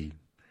 His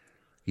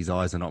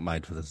eyes are not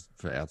made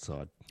for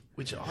outside.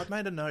 Which I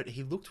made a note.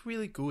 He looked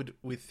really good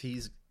with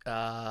his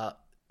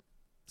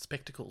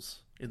spectacles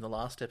in the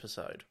last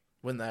episode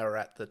when they were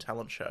at the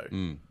talent show.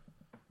 Mm.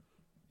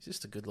 He's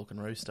just a good-looking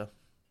rooster.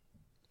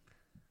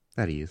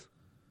 That he is.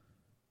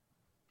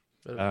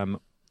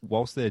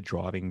 Whilst they're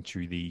driving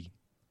to the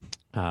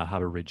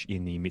Harbour Ridge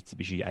in the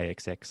Mitsubishi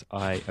AXX,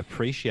 I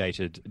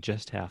appreciated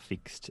just how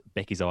fixed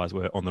Becky's eyes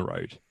were on the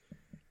road.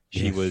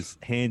 She Yes. was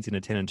hands in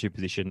a 10 and 2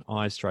 position,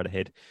 eyes straight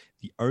ahead.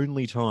 The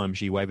only time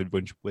she wavered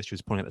when she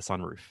was pointing at the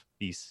sunroof,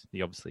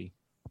 the obviously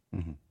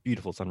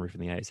beautiful sunroof in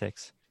the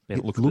ASX. Yeah,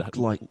 It look looked at that.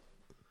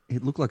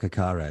 like a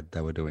car ad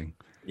they were doing.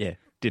 Yeah,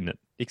 didn't it?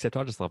 Except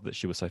I just love that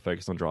she was so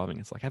focused on driving.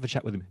 It's like, have a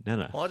chat with him.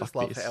 No, I just fuck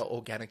love this. how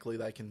organically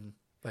they can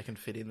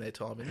fit in their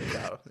time in the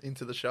car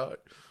into the show.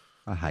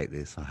 I hate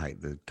this. I hate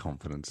the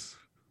confidence.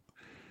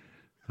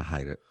 I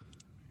hate it.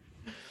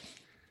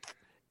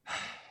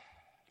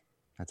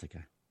 That's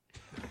okay.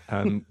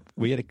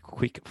 We had a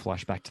quick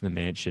flashback to the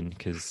mansion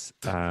because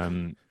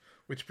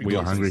Which We are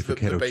begins hungry as for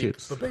kettle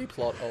chips. The B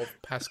plot of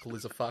Pascal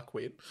is a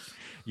fuckwit.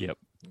 yep,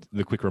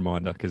 the quick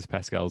reminder because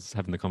Pascal's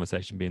having the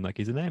conversation being like,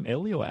 is her name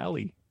Ellie or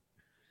Ali?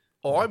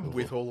 I'm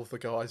with all of the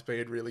guys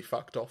being really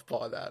fucked off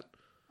by that.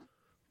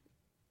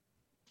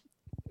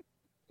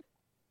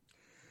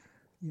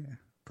 Yeah,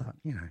 but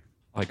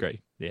I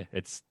agree. Yeah,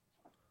 it's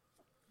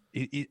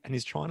and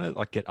he's trying to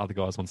like get other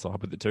guys on side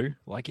with it too.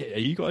 Like, yeah, are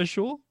you guys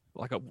sure?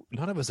 Like,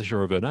 none of us are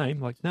sure of her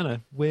name. Like, no,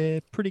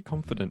 we're pretty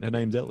confident her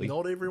name's Ellie.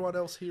 Not everyone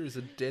else here is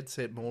a dead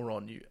set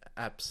moron, you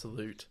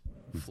absolute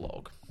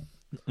flog.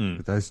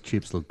 but those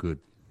chips look good.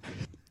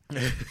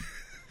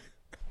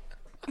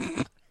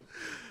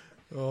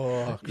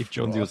 Oh, If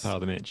John was Christ. part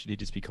of the mansion, he'd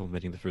just be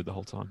complimenting the food the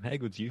whole time. How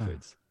good's you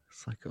foods?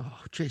 It's like, oh,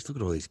 geez, look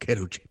at all these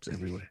kettle chips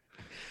everywhere.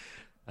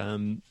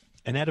 And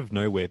out of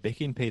nowhere,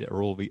 Becky and Peter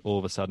are all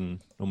of a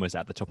sudden almost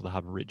at the top of the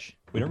Harbour Ridge.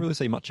 We don't really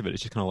see much of it.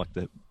 It's just kind of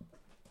like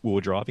we were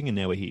driving and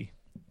now we're here.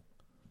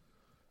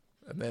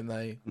 And then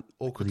they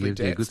awkwardly Yeah,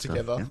 dance good stuff,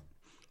 together.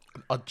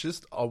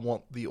 I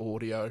want the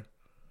audio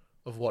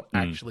of what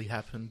actually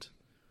happened.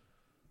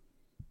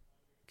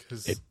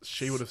 Because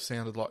she would have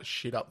sounded like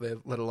shit up there,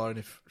 let alone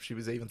if she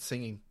was even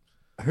singing.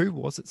 Who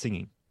was it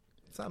singing?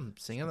 Some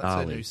singer, that's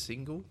Ali. her new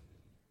single.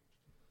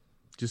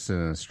 Just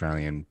an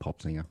Australian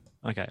pop singer.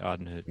 Okay, I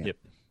hadn't heard. Yeah.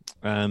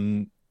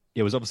 Yep.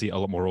 It was obviously a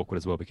lot more awkward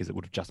as well because it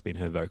would have just been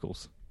her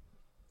vocals.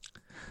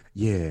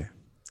 Yeah,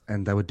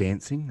 and they were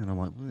dancing, and I'm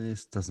like, well,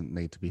 this doesn't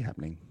need to be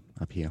happening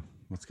up here.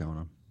 What's going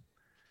on?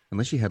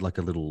 Unless she had like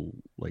a little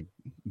like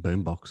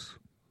boombox.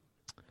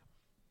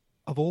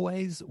 I've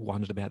always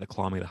wondered about the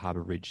climbing of the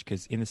Harbour Ridge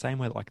because in the same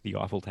way like the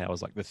Eiffel Tower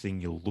is like the thing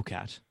you'll look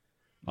at,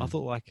 I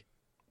thought like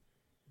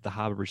the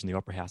Harbour Bridge and the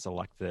Opera House are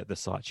like the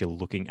sites you're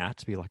looking at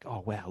to be like,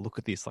 oh, wow, look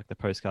at this, like the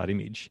postcard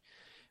image.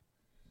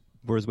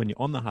 Whereas when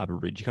you're on the Harbour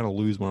Bridge, you kind of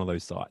lose one of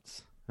those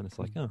sites. And it's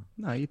like, oh,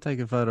 No, you take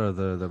a photo of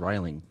the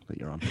railing that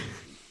you're on.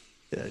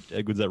 yeah,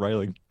 how good's that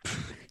railing?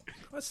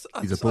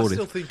 I He's abortive.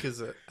 still think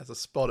as a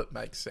spot it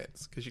makes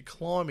sense because you're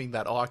climbing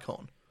that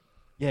icon.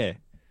 Yeah.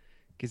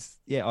 Because,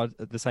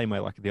 the same way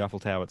like the Eiffel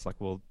Tower, it's like,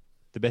 well,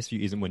 the best view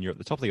isn't when you're at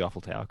the top of the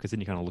Eiffel Tower because then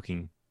you're kind of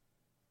looking,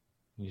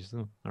 you just,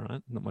 all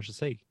right, not much to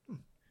see.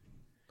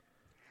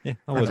 Yeah,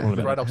 I always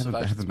wondered Great about that. I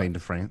observations, haven't been to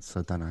France,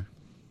 so I don't know.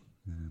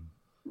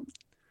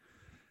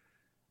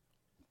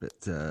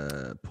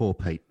 But poor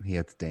Pete, he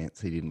had to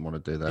dance. He didn't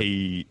want to do that.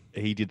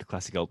 He did the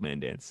classic old man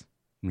dance.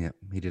 Yeah,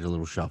 he did a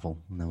little shuffle,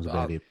 and that was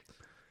about it.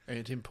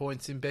 And him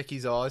points in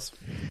Becky's eyes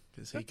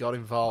because he got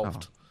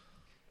involved.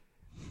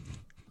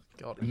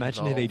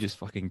 Imagine if he just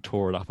fucking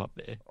tore it up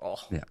there.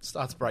 Yeah.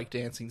 Starts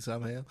breakdancing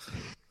somehow.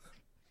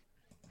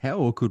 How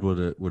awkward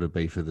would it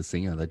be for the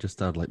singer? They just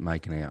started like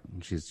making out,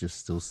 and she's just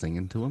still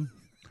singing to him.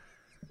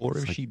 Or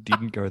if she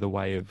didn't go the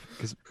way of...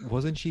 Because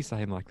wasn't she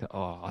saying like, that,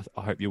 oh,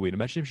 I hope you win.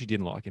 Imagine if she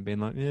didn't like him being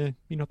like, yeah,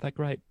 you're not that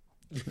great.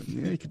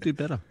 Yeah, you could do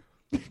better.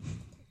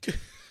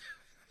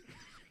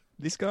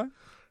 This guy?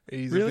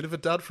 He's Really? a bit of a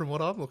dud from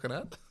what I'm looking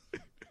at.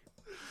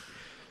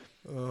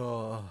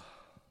 Oh,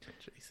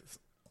 Jesus.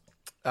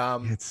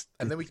 It's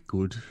and then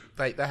good.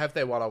 they have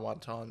their one-on-one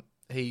time.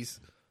 He's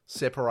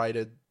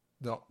separated,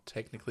 not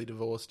technically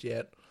divorced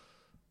yet.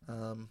 But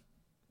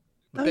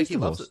No, he's Becky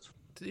loves it. divorced.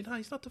 Did you know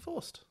he's not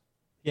divorced?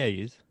 Yeah,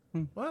 he is.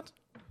 What?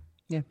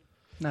 Yeah.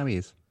 No, he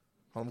is.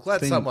 I'm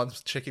glad Been-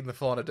 someone's checking the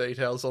finer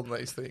details on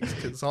these things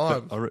because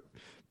I'm.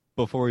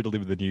 Before he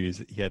delivered the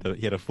news, he had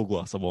a full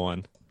glass of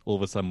wine. All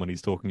of a sudden, when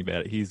he's talking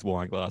about it, his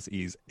wine glass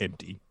is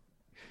empty.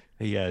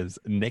 He has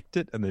necked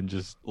it and then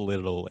just let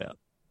it all out.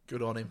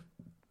 Good on him.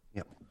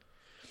 Yep.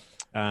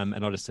 And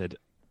I just said,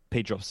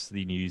 Pete drops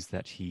the news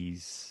that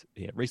he's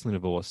recently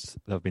divorced.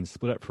 They've been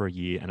split up for a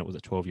year, and it was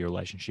a 12-year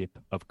relationship.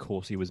 Of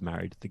course, he was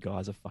married. The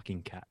guy's a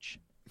fucking catch.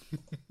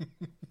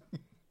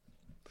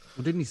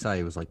 Well, didn't he say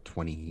he was like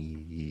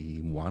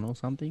 21 or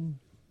something?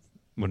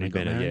 When he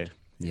got met her, yeah. married?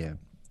 Yeah.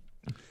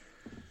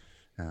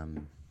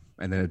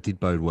 And then it did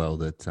bode well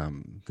that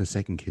the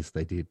second kiss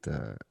they did,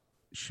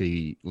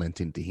 she lent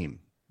into him.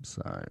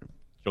 So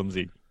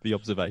Johnsy, the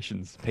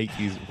observations. Pete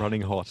is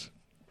running hot.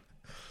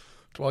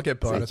 Do I get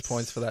bonus It's-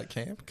 points for that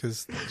camp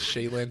because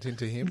she lent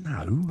into him?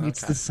 no,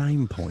 it's Okay. the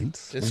same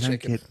points. Just we don't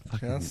checking. get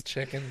fucking Just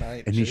checking,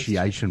 mate.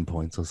 initiation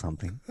points or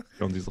something.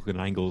 Johnsy's looking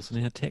at angles.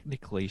 Now,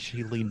 technically,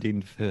 she leaned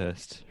in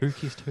first. Who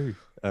kissed who?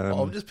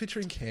 I'm just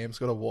picturing Cam's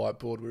got a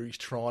whiteboard where he's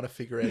trying to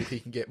figure out if he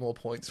can get more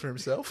points for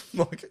himself.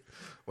 Like,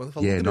 well, if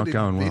I Yeah, look at not it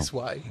going well. this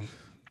way.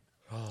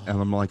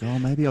 And I'm like, oh,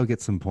 maybe I'll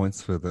get some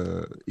points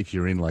for if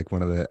you're in like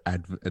one of the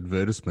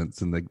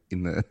advertisements in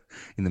the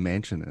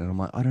mansion. And I'm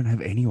like, I don't have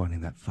anyone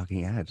in that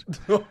fucking ad.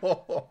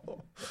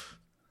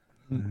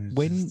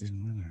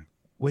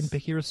 When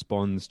Becky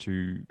responds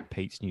to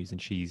Pete's news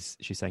and she's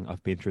saying,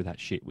 I've been through that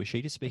shit, was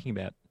she just speaking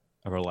about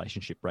a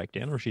relationship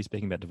breakdown or is she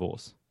speaking about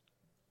divorce?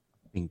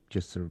 I think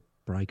just a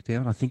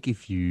breakdown. I think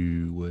if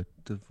you were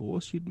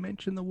divorced, you'd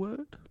mention the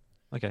word.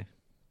 Okay.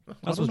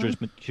 I don't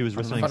know. She was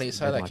wrestling. Funny you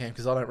say that, Cam,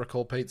 because I don't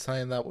recall Pete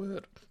saying that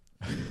word.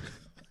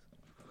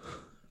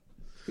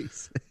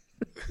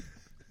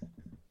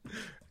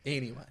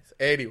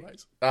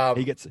 Anyways.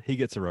 He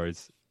gets a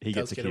rose. He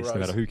Does gets a get a kiss, no rose.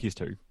 matter who kissed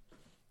who.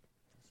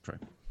 True.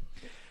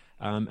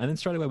 And then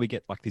straight away we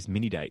get like this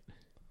mini date.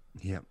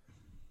 Yeah.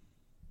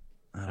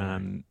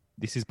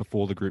 This is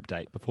before the group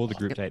date. Before the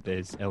group date,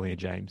 there's Ellie and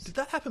James. Did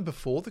that happen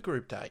before the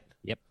group date?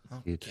 Yep.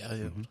 Oh, It-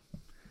 yeah.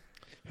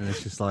 And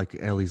it's just like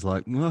Ellie's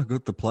like, well, I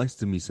got the place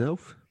to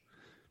myself.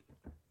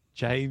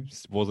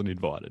 James wasn't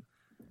invited.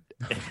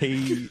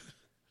 He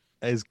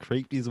has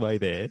creeped his way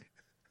there,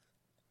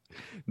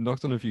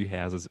 knocked on a few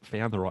houses,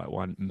 found the right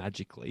one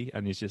magically,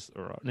 and he's just,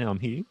 all right, now I'm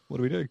here. What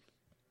do we do?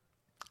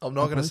 I'm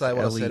not going to Both say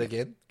what Ellie- I said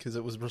again because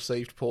it was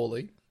received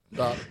poorly.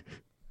 But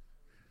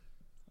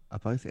Are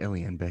both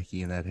Ellie and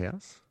Becky in that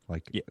house?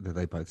 Like, Yeah. do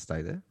they both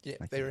stay there? yeah,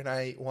 Okay. they're in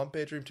a one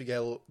bedroom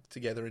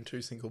together in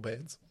two single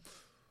beds.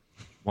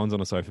 One's on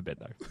a sofa bed,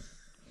 though.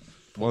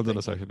 One's on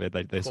a sofa bed.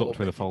 They swap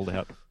between the fold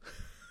out.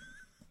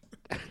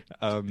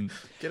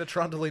 Get a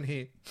trundle in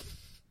here.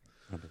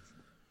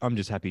 I'm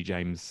just happy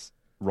James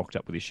rocked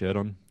up with his shirt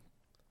on.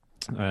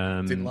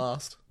 Didn't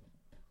last.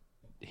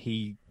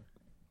 He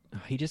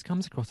just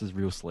comes across as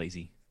real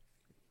sleazy.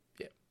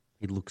 Yeah.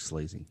 He looks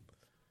sleazy.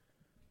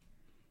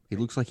 He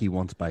looks like he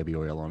wants baby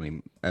oil on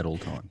him at all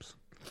times.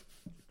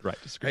 Great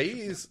description.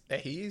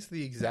 He is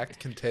the exact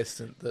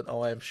contestant that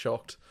I am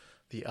shocked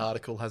the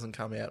article hasn't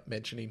come out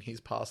mentioning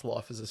his past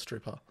life as a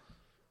stripper.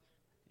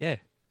 Yeah.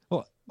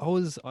 Well,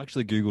 I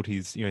actually Googled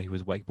his, he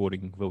was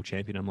wakeboarding world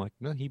champion. I'm like,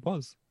 no, he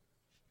was.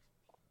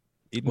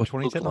 In Well,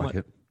 2010, looked I'm like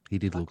like, it. He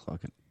did look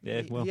like it.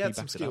 yeah, well, he had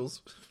some backed it up.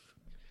 skills.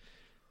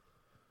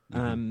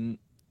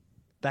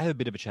 They have a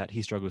bit of a chat.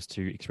 He struggles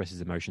to express his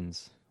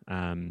emotions.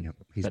 Yep.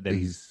 But then-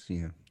 He's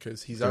yeah.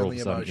 Because his They're all only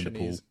of a sudden in the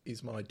emotion pool.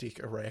 is my dick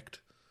erect.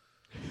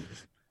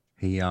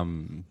 He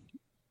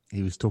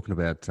was talking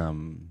about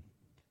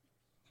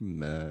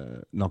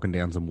knocking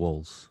down some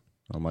walls.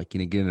 I'm like,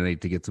 you're gonna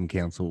need to get some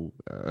council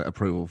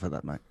approval for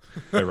that, mate.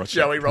 Hey, Ross,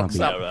 Joey rocks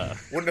be- up.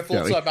 Wouldn't have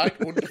thought Joey. so, mate.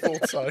 Wouldn't have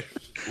thought so.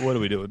 what are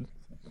we doing?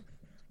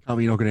 Can't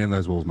be knocking down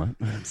those walls, mate.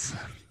 It's-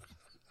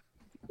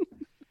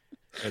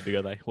 How big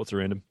are they? What's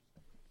around them?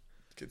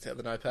 Gets out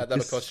the notepad.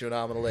 That'll cost you an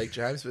arm and a leg,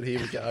 James. But here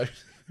we go.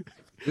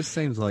 This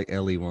seems like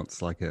Ellie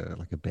wants like a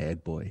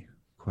bad boy,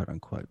 quote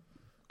unquote,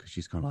 because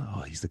she's kind of like,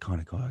 oh, he's the kind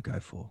of guy I go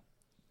for.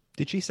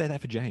 Did she say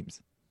that for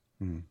James?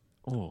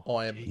 Oh,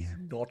 I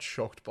am not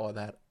shocked by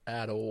that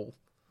at all.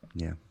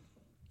 Yeah.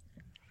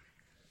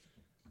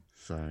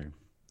 So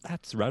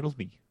that's rattled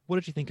me. What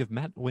did you think of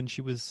Matt when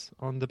she was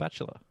on The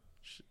Bachelor?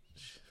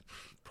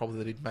 Probably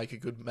that he'd make a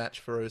good match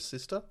for her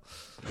sister.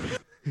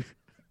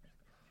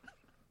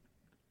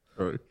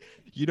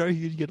 You know who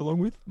you'd get along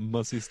with?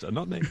 My sister.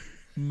 Not me.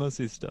 My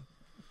sister.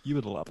 You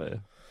would love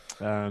her.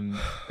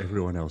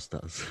 everyone else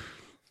does.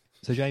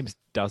 So James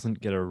doesn't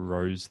get a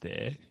rose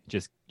there.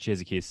 Just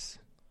shares a kiss.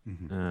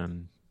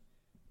 And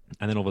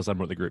then all of a sudden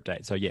we're at the group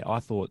date. So yeah, I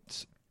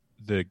thought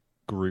the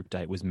group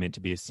date was meant to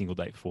be a single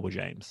date for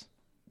James.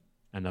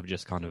 And I've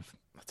just kind of...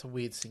 That's a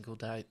weird single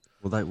date.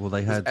 Well,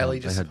 they had Ellie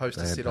they just had- supposed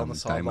they to had, sit on the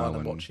Damo sideline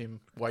and watch him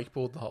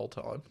wakeboard the whole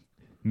time.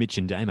 Mitch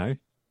and Damo.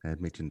 They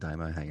had Mitch and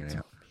Damo hanging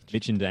out.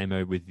 Mitch and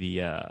Damo with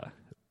the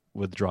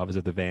drivers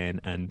of the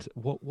van, and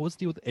what was the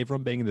deal with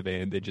everyone being in the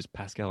van? They're just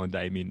Pascal and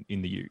Damien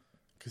in the ute.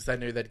 Because they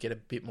knew they'd get a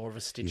bit more of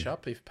a stitch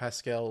up if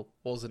Pascal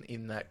wasn't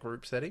in that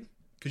group setting.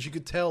 Because you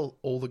could tell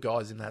all the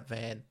guys in that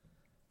van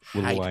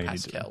Were hate laying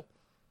into Pascal.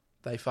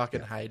 They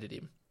fucking hated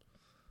him.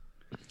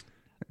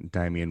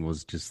 Damien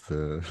was just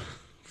the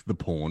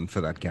pawn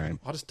for that game.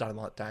 I just don't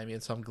like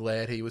Damien, so I'm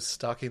glad he was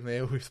stuck in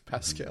there with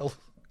Pascal.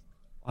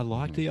 I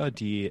like the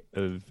idea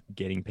of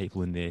getting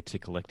people in there to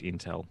collect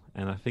intel,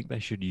 and I think they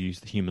should use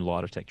the human lie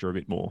detector a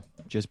bit more.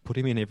 Just put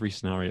him in every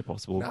scenario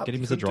possible. Get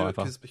him as a driver.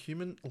 Because the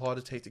human lie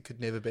detector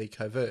could never be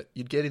covert.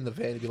 You'd get in the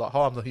van and be like,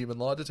 "Hi, I'm the human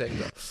lie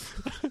detector."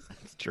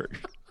 That's true.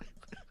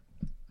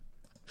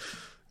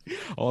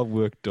 I've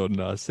worked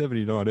on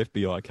 79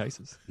 FBI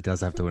cases. He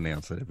does have to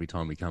announce it every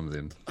time he comes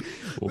in.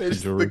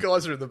 The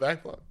guys are in the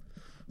back like,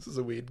 "This is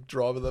a weird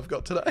driver they've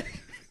got today."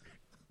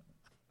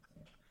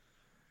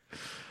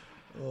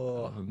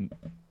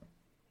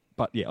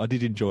 But yeah, I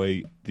did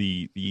enjoy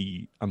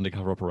the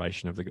undercover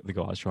operation of the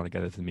guys trying to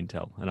gather some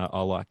intel, and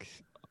I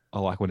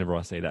like whenever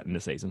I see that in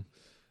the season.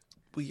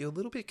 Were you a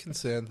little bit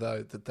concerned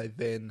though that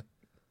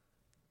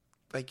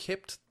they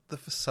kept the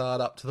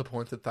facade up to the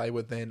point that they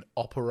were then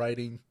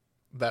operating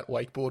that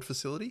wakeboard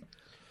facility?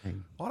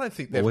 I don't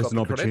think they've got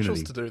the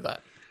credentials to do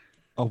that.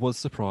 I was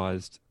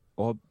surprised.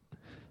 Well,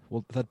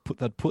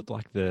 they'd put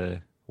like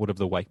the whatever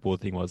the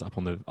wakeboard thing was up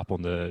on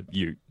the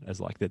ute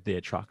as like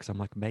their trucks. I'm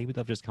like, maybe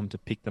they've just come to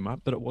pick them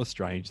up, but it was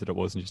strange that it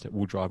wasn't just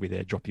we'll drive you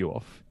there, drop you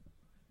off.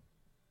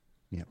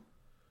 Yeah,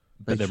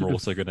 But then we're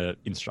also going to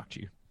instruct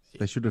you.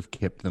 They should have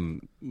kept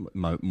them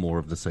more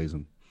of the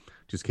season.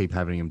 Just keep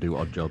having them do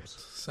odd jobs.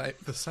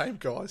 The same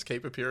guys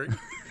keep appearing.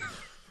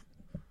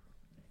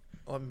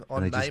 on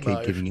And they just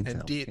keep giving and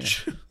intel.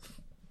 Ditch.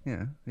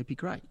 Yeah, it'd be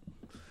great.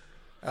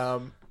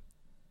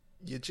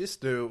 You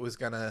just knew it was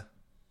going to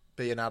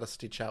be another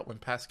stitch up when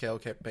Pascal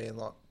kept being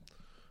like,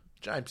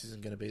 James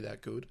isn't going to be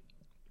that good.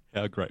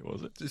 How great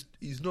was it? Just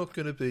he's not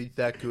going to be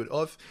that good.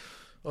 I've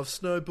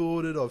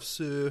snowboarded, I've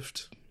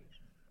surfed.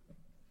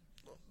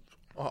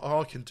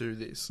 I can do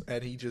this,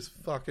 and he just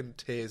fucking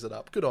tears it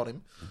up. Good on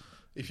him.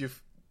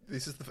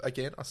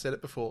 Again, I said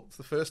it before. It's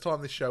the first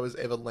time this show has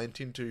ever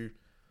lent into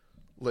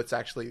let's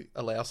actually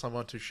allow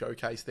someone to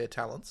showcase their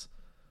talents.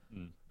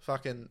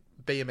 Fucking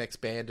BMX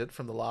Bandit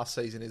from the last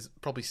season is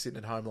probably sitting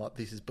at home like,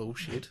 this is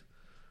bullshit.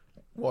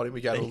 Why didn't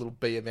we go to a little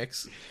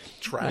BMX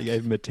track? They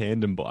gave him a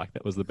tandem bike.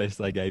 That was the best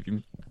they gave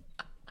him.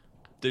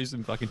 Do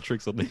some fucking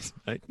tricks on this,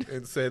 mate.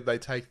 And said they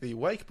take the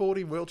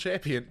wakeboarding world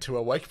champion to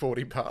a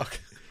wakeboarding park.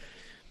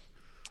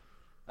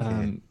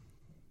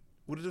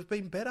 Would it have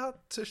been better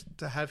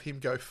to have him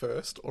go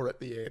first or at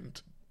the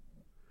end?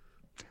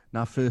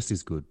 Now, first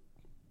is good.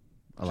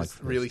 I like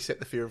first. Really set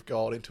the fear of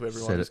God into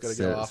everyone who's got to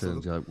go after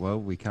them. Go, well,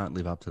 we can't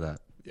live up to that.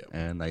 Yep.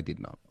 And they did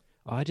not.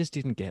 I just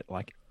didn't get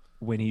like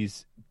when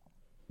he's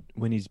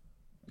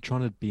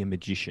trying to be a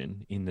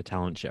magician in the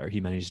talent show, he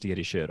manages to get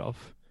his shirt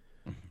off.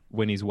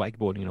 When he's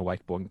wakeboarding in a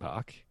wakeboarding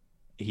park,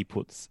 he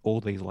puts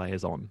all these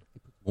layers on.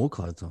 More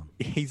clothes on.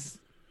 He's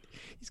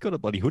got a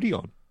bloody hoodie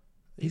on.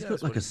 He's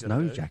got like a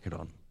snow jacket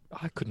on.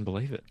 I couldn't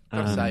believe it.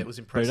 Gotta say, it was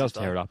But impressive. he does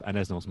tear it up, and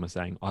as Nelson was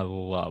saying, I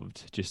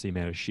loved just the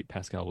amount of shit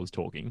Pascal was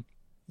talking.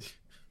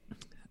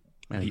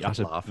 And he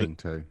uttered kept laughing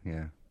too,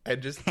 yeah.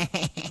 And just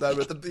no,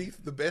 but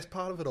the best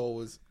part of it all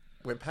was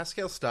when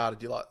Pascal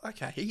started. You're like,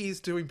 okay, he is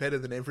doing better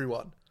than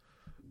everyone,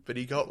 but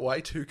he got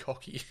way too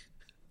cocky.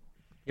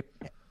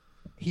 Yep.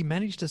 He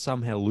managed to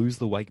somehow lose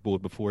the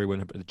wakeboard before he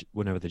went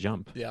over the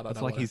jump. Yeah, I don't it's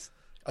know like what he's.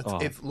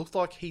 It looked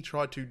like he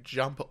tried to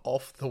jump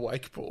off the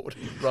wakeboard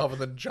rather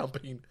than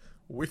jumping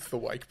with the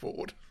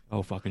wakeboard.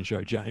 I'll fucking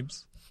show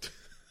James.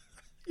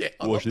 Yeah,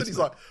 I love that he's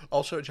like,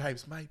 I'll show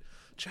James, mate.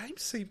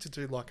 James seemed to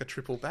do like a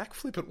triple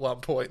backflip at one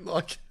point.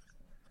 Like,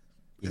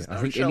 Yeah, no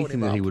I think showing anything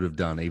him that he up. would have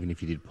done, even if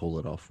he did pull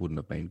it off, wouldn't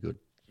have been good.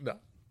 No.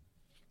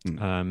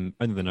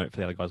 Only the note for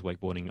the other guys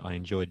wakeboarding, I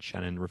enjoyed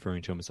Shannon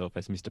referring to himself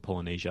as Mr.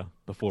 Polynesia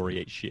before he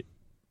eats shit.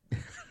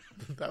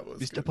 That was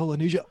Mr. good.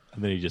 Polynesia.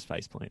 And then he just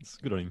face plants.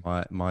 Good on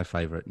him. My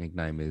favourite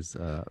nickname is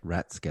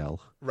Ratscal.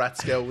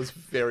 Ratscal was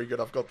very good.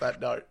 I've got that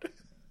note.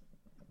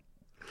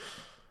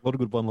 A lot of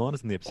good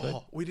one-liners in the episode.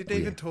 Oh, we didn't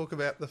even talk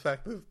about the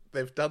fact that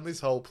they've done this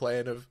whole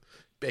plan of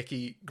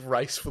Becky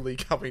gracefully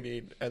coming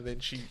in and then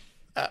she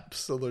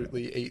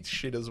absolutely eats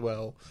shit as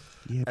well.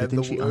 Yeah, but And then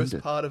the she owned worst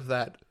it. part of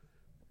that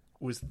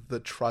was the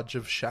trudge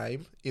of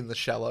shame in the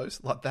shallows.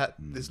 Like that,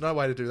 there's no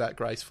way to do that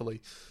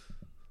gracefully.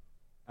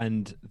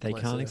 And they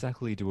Bless can't her.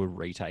 exactly do a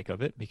retake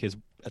of it because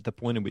at the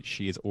point in which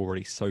she is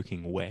already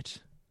soaking wet,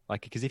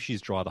 like, because if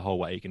she's dry the whole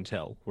way, you can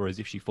tell. Whereas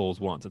if she falls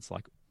once, it's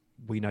like,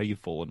 we know you've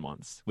fallen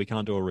once. We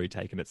can't do a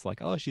retake. And it's like,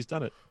 oh, she's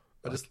done it.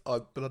 I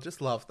just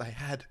love they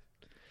had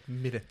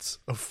minutes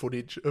of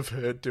footage of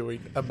her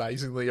doing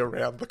amazingly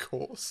around the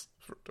course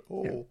for it to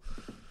all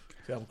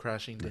come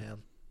crashing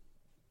down.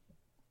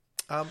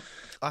 I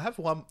have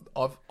one.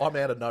 I'm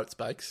out of notes,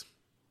 Bakes,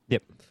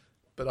 Yep.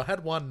 but I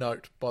had one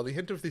note. By the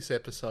end of this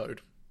episode,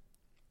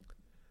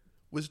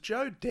 was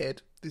Joe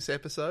dead this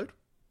episode?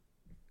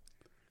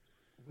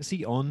 Was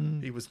he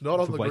on? He was not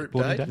on for the group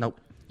wakeboarding date. day? Nope.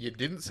 You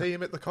didn't see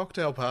him at the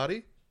cocktail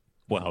party.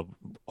 Well,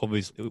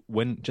 obviously,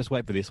 just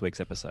wait for this week's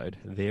episode.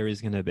 There is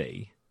going to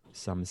be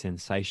some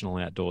sensational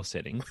outdoor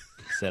setting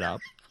set up,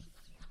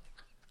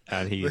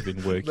 and he has been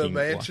The working like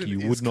mansion you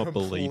is would not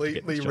believe. to get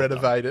completely this job done.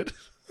 renovated.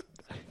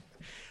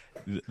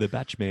 The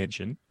Batch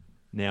Mansion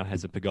now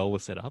has a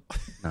pergola set up.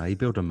 No, he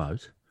built a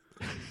moat.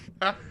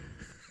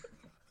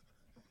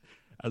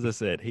 As I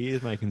said, he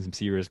is making some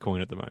serious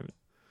coin at the moment.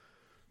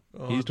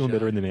 Oh, He's doing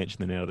better Jay. in the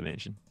mansion than out of the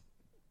mansion.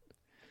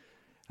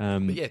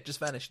 But yeah, just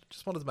vanished.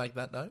 Just wanted to make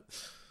that note.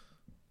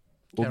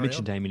 Well, Carry Mitch on.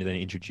 and Damien are then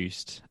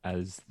introduced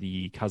as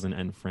the cousin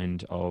and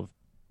friend of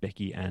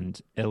Becky and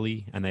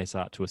Ellie, and they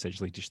start to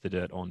essentially dish the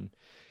dirt on.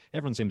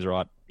 Everyone seems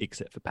right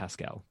except for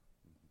Pascal.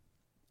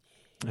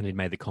 And he'd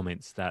made the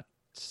comments that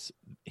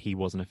he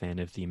wasn't a fan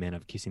of the amount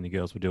of kissing the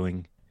girls were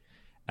doing,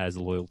 as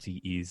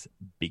loyalty is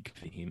big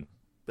for him.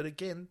 But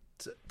again,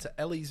 to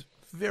Ellie's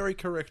very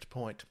correct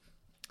point,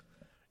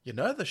 you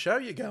know the show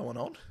you're going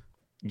on.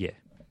 Yeah.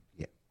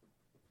 Yeah.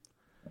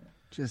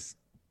 Just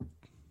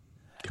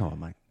come on,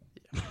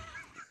 mate.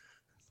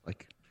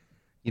 Like,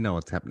 you know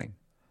what's happening.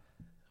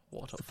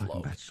 What a The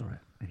fucking flog. Bachelorette.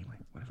 Anyway,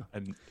 whatever.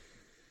 And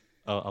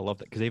I love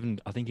that because even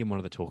I think in one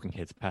of the talking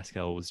heads,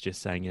 Pascal was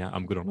just saying,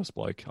 I'm good on this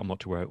bloke. I'm not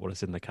too worried what I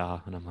said in the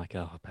car. And I'm like,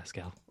 oh,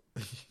 Pascal.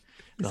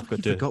 I've got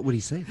He dirt. forgot what he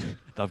said.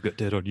 I've got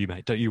dirt on you,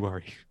 mate. Don't you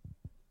worry.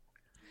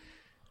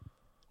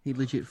 He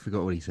legit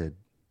forgot what he said.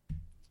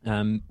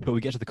 But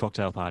we get to the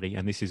cocktail party,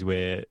 and this is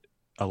where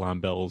alarm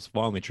bells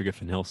finally trigger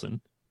for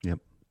Nelson. Yep.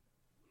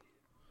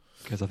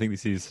 Because I think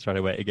this is straight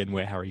away again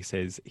where Harry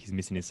says he's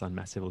missing his son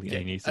massively and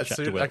he needs to as chat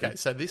soon- to Ellie. okay,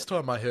 so this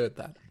time I heard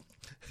that.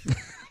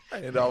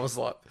 And I was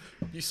like,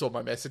 you saw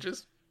my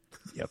messages?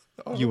 Yep.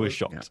 Oh, You were yeah.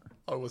 shocked.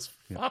 I was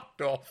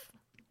fucked off.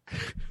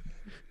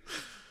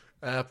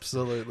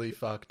 Absolutely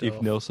fucked If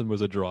off. Nelson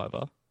was a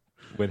driver,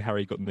 when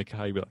Harry got in the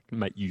car, he'd be like,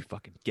 mate, you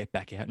fucking get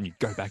back out and you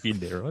go back in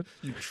there, right?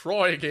 You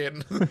try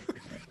again.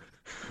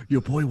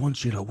 Your boy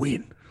wants you to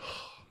win.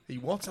 He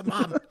wants a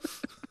mum.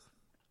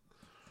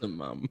 The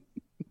mum.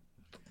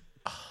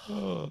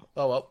 Oh,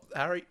 well,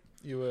 Harry,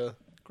 you were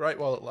great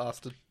while it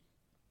lasted.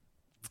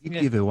 You'd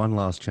Yeah. give her one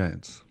last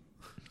chance.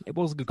 It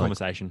was a good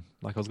conversation.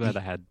 Like, I was glad they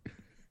had.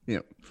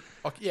 Yep.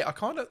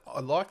 I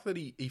like that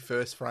he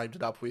first framed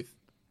it up with,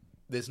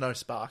 there's no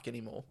spark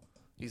anymore.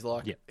 He's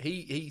like, Yeah.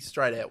 he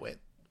straight out went.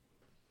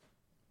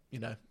 You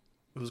know,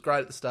 it was great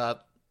at the start.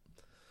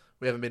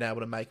 We haven't been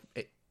able to make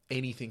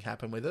anything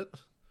happen with it.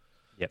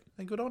 Yep.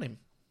 And good on him.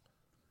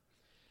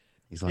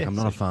 He's like, Yeah, I'm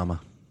not so- a farmer.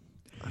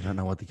 I don't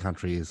know what the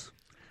country is.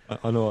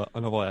 I know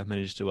why I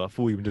managed to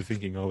fool you into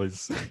thinking I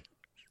was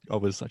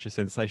such a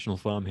sensational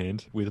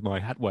farmhand with my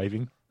hat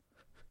waving.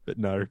 But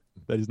no,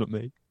 that is not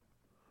me.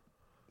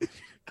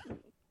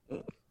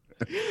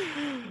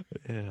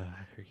 Yeah.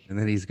 And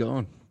then he's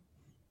gone.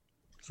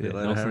 See you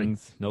later, Harry.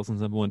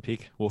 Nelson's number one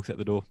pick walks out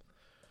the door.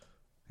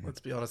 Let's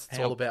be honest, it's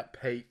How- all about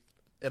Pete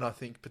and I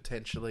think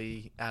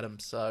potentially Adam,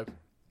 so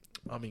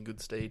I'm in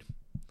good stead.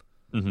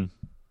 Mm-hmm.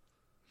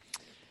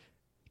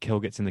 Kel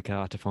gets in the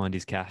car to find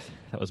his cat.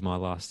 That was my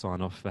last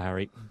sign off for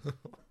Harry.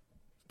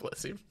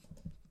 Bless him.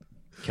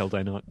 Kel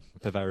Day night,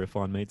 purveyor of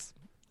fine meats.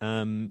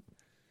 Then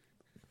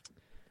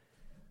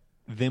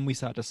we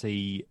start to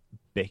see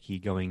Becky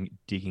going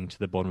digging to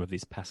the bottom of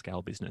this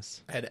Pascal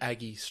business. And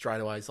Aggie straight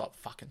away is like,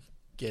 fucking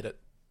get it.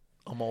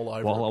 I'm all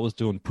over While it. I was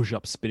doing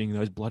push-ups, spinning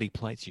those bloody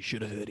plates, you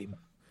should have heard him.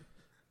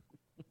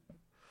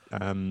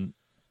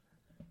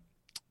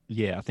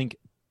 Yeah, I think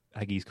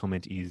Aggie's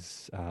comment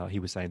is he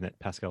was saying that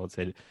Pascal had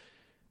said,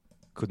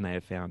 couldn't they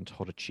have found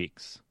hotter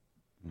chicks?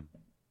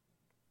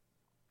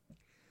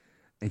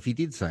 If he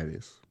did say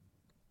this,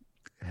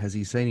 has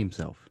he seen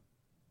himself?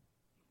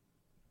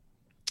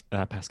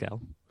 Pascal?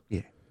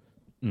 Yeah.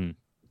 Mm.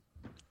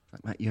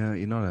 Like, mate, you're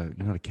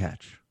not a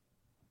catch.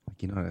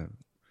 Like, you're not a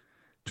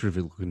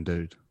trivial looking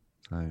dude.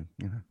 So,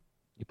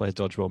 He plays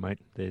dodgeball, mate.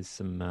 There's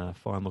some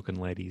fine-looking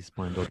ladies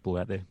playing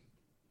dodgeball out there.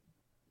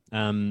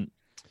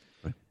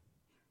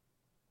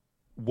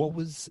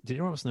 Did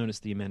anyone else notice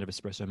the amount of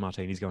espresso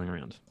martinis going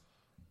around?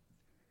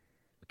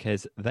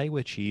 Because they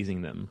were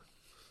cheesing them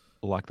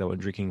like they were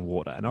drinking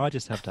water, and I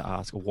just have to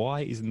ask,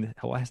 why hasn't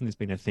this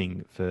been a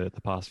thing for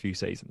the past few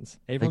seasons?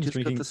 they Everyone's just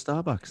drinking. got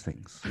the Starbucks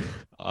things.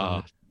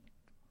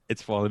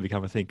 It's finally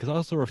become a thing because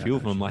I saw a few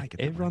of them. I'm like, make it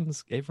that way.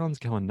 everyone's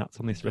going nuts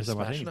on the They're espresso smashing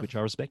martinis, them. which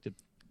I respected.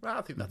 Well,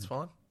 I think that's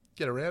fine.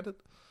 Get around it.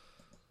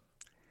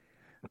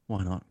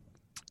 Why not?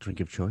 Drink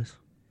of choice.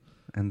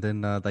 And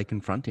then they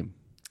confront him.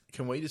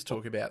 Can we just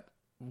talk about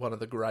one of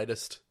the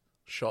greatest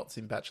shots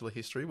in Bachelor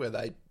history where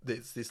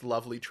there's this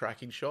lovely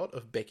tracking shot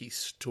of Becky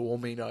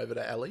storming over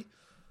to Ellie?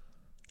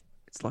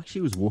 It's like she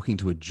was walking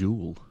to a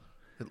duel.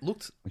 It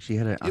looked, Like she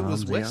had her it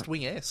was arms West out.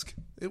 Wing-esque.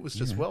 It was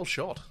just well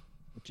shot.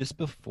 Just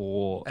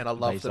before And I they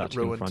love that start it to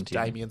ruined confront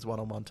him. Damien's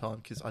one-on-one time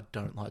because I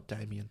don't like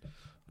Damien. I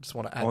just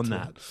want to add On to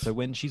that. it. So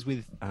when she's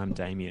with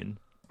Damien,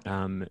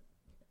 I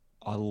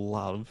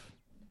love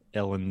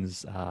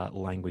Ellen's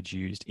language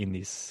used in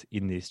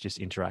this just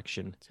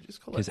interaction.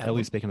 Just call it Because Ellen.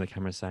 Ellie's speaking to the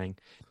camera saying,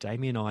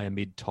 Damien and I are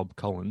mid Todd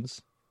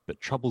Collins. but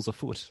trouble's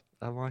afoot.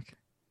 I'm like,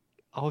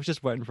 I was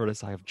just waiting for her to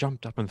say, I've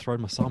jumped up and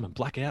thrown my Simon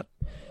Black out.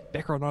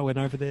 Becca and I went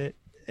over there.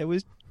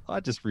 I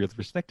just really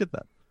respected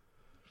that.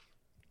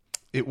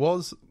 It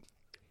was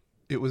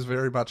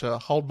very much a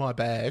hold my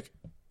bag.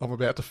 I'm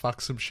about to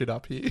fuck some shit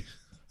up here.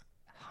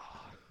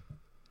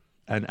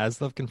 And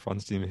as Love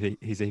confronts him,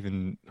 he's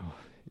even...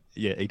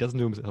 he doesn't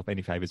do himself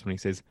any favours when he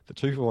says, the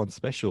 2-for-1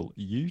 special,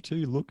 you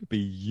two look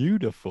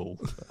beautiful.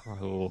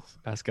 Oh,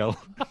 Pascal,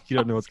 you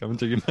don't know what's coming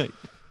to you, mate.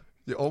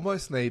 You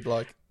almost need,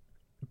 like,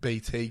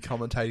 BT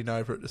commentating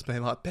over it, just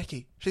being like,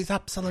 Becky, she's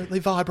absolutely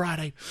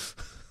vibrating.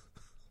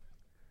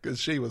 Because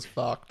she was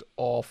fucked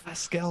off.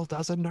 Pascal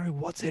doesn't know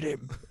what's in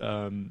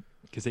him.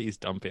 Because he is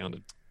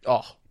dumbfounded.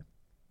 Oh.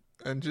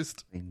 And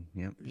just,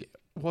 Yep. yeah,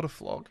 what a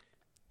flog.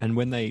 And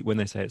when they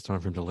say it's time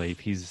for him to leave,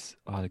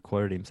 I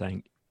quoted him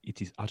saying,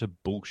 "It is utter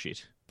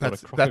bullshit. What a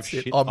crock That's of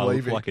it, shit. I'm I look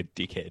leaving." like a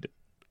dickhead."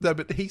 No,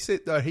 but he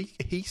said, no,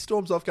 he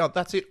storms off going,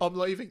 that's it, I'm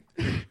leaving.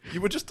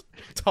 You were just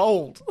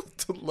told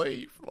to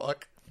leave.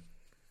 Like,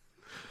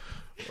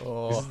 This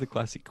oh, is the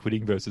classic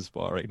quitting versus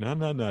firing.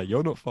 No,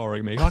 you're not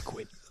firing me. I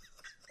quit.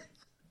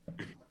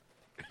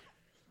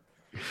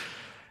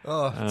 it's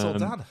all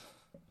done.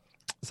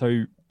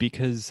 So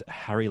because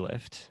Harry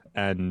left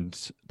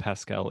and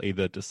Pascal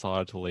either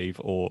decided to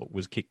leave or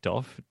was kicked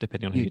off,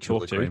 depending on who you Mutual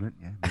talk agreement,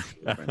 yeah.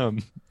 Mutual to,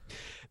 agreement.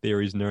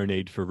 there is no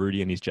need for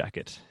Rudy and his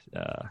jacket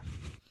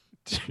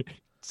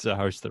to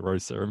host the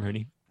rose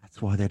ceremony.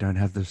 That's why they don't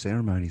have the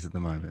ceremonies at the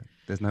moment.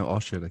 There's no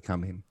usher to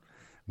come in.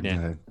 And Yeah.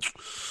 go,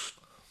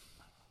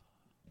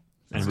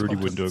 And Rudy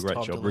wouldn't do a It's great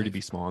time to job. Rudy leave.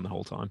 be smiling the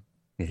whole time.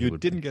 Yeah, he You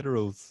would didn't be. get a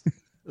rose.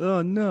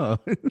 Oh, no.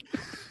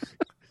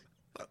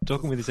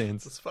 Talking with his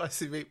hands. It's a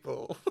spicy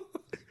meatball.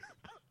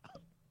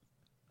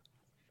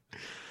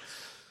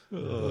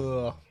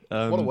 What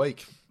a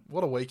week.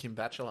 What a week in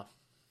Bachelor.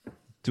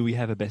 Do we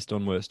have a best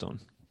on, worst on?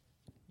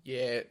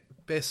 Yeah,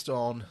 best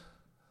on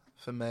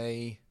for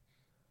me.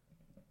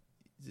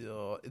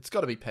 It's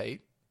got to be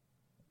Pete.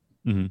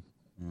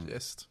 Mm-hmm.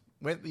 Just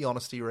went the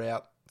honesty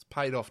route. It's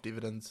paid off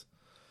dividends.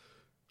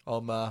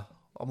 I'm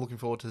looking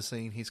forward to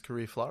seeing his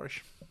career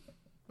flourish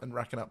and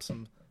racking up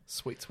some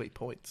sweet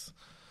points.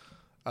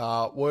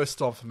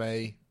 Worst on for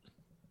me.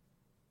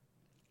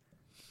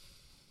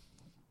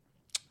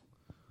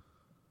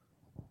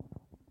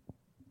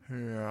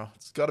 Yeah,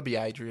 it's got to be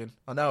Adrian.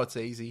 I know it's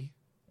easy,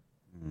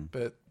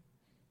 but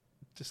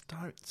just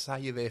don't say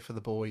you're there for the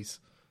boys.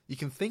 You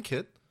can think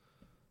it,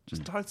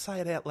 just don't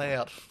say it out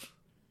loud.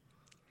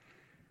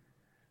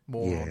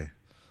 Moron. Yeah.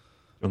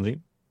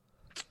 Jonathan?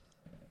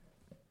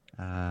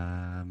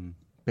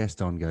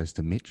 Best on goes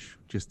to Mitch.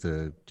 Just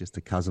a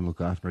cousin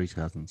look after his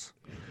cousins.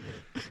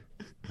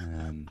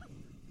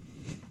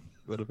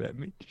 What about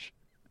Mitch?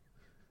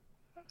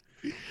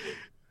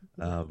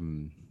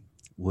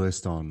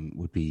 Worst on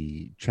would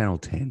be Channel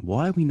 10.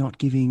 Why are we not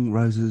giving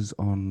roses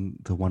on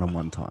the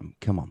one-on-one time?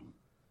 Come on.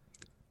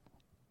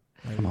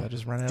 Maybe they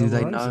just ran out Do of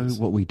they roses.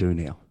 know what we do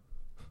now?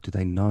 Do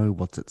they know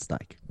what's at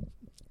stake?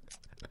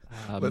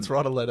 Let's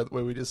write a letter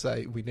where we just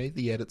say we need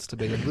the edits to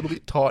be a little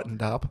bit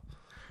tightened up.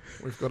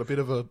 We've got a bit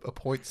of a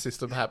point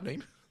system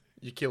happening.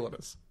 You're killing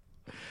us.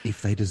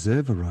 If they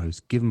deserve a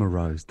rose, give them a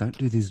rose. Don't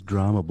do this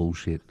drama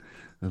bullshit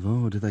of,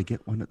 oh, do they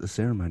get one at the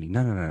ceremony?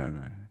 No.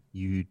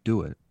 You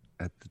do it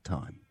at the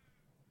time.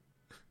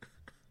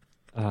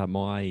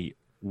 My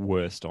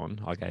worst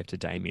on I gave to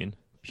Damien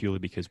purely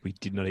because we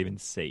did not even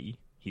see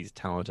his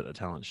talent at the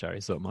talent show,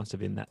 so it must have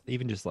been that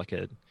even just like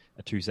a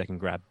 2-second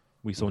grab.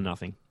 We saw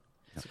nothing.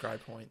 That's a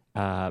great point.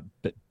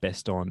 But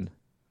best on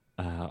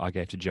I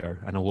gave to Joe,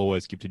 and I'll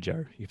always give to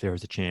Joe if there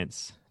is a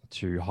chance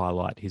to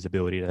highlight his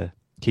ability to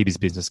keep his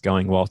business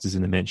going whilst he's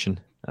in the mansion.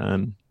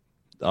 I'm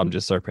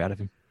just so proud of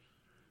him.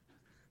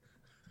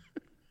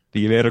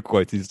 The amount of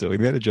quotes he's doing, the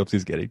amount of jobs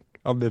he's getting.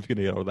 I'm never going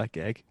to get over that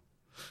gag.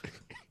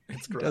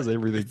 It's He great. does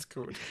everything. It's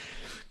good.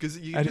 Because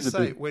you And just he's a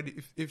say,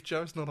 bit- if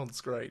Joe's not on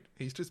screen,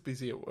 he's just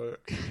busy at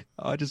work.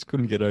 I just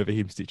couldn't get over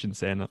him stitching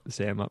Sam up.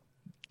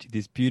 Did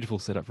this beautiful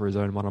setup for his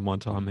own one-on-one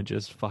time and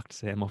just fucked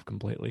Sam off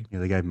completely. Yeah,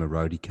 they gave him a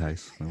roadie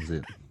case. That was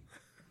it.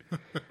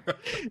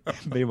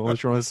 Meanwhile, I was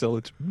trying to sell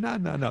it. No,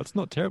 it's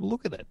not terrible.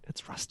 Look at it.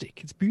 It's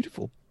rustic. It's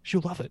beautiful.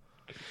 She'll love it.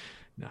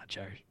 Nah,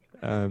 Joe.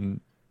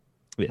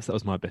 Yes, that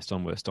was my best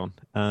on, worst on.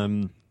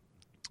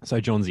 So,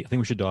 Johnsy, I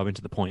think we should dive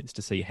into the points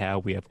to see how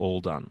we have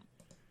all done.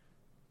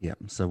 Yeah.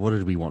 So what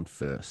did we want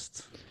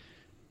first?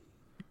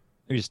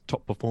 Maybe just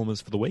top performers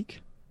for the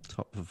week.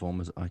 Top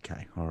performers.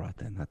 Okay. All right,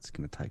 then. That's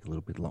going to take a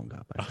little bit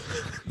longer. But...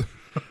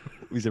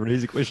 Is there an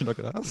easy question I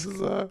could ask? This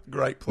is a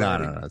great no,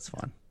 planning. that's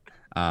fine.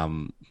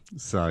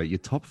 So your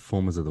top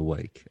performers of the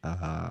week.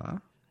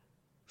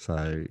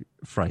 So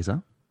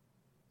Fraser,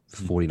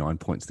 49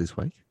 points this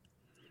week.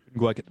 Didn't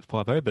quite get to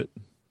 5-0, but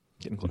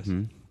getting close.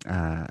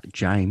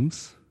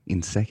 James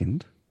in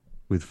second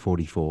with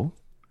 44,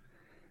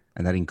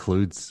 and that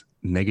includes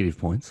negative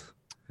points.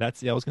 I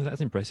was going to say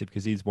that's impressive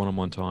because his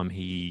one-on-one time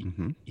he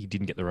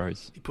didn't get the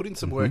rose. He put in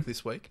some work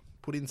this week.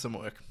 Put in some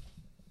work.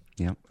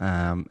 Yeah.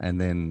 And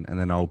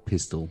then old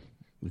Pistol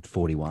with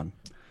 41.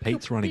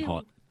 Pete's running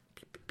hot.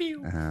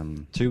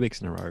 pew. 2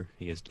 weeks in a row,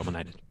 he has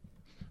dominated.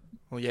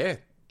 Well, yeah.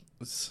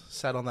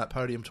 Sat on that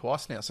podium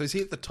twice now. So is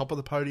he at the top of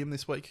the podium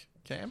this week,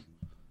 Cam?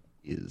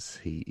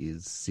 He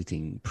is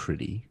sitting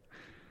pretty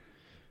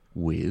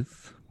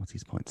with, what's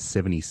his point?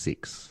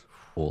 76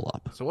 all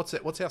up. So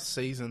what's our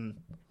season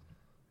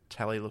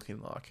tally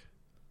looking like?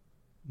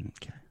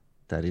 Okay.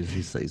 That is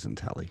his season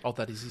tally. Oh,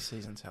 that is his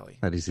season tally.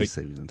 That is his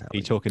season Are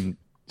you tally. talking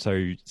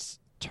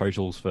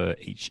totals for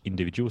each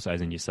individual, so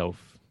as in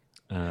yourself,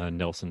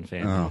 Nelson,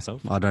 fan, and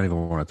myself? I don't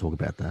even want to talk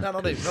about that. No,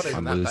 not even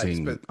I'm that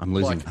losing, base, but I'm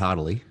losing like-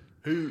 heartily.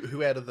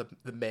 Who out of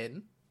the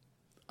men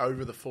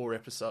over the 4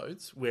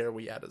 episodes, where are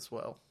we at as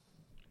well?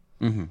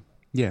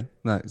 Yeah.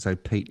 No, so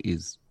Pete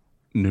is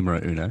numero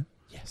uno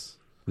Yes.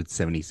 with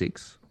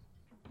 76.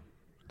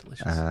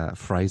 Delicious.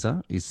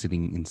 Fraser is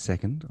sitting in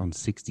second on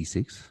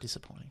 66.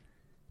 Disappointing.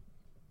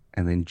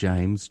 And then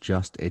James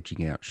just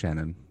edging out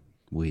Shannon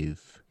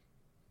with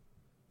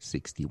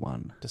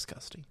 61.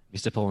 Disgusting.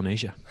 Mr.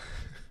 Polynesia.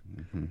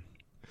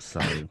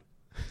 So,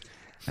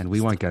 and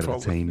we won't go to the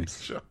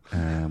teams.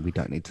 Polynesia. We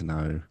don't need to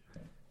know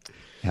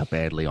how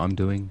badly I'm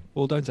doing.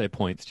 Well, don't say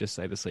points, just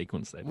say the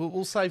sequence then.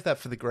 We'll save that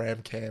for the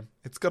gram, Cam.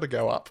 It's got to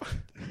go up.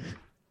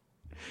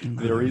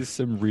 There is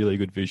some really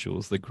good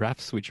visuals. The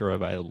graphs which are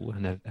available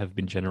and have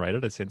been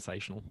generated are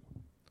sensational.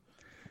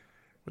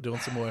 We're doing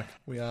some work.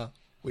 We are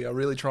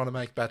really trying to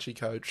make Batchy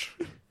Coach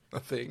a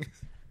thing.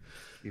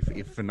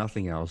 If for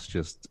nothing else,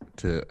 just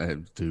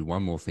to do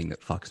one more thing that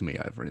fucks me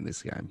over in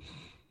this game.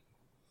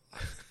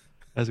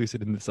 As we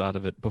said in the start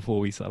of it before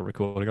we started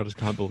recording, I just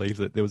can't believe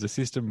that there was a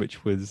system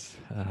which was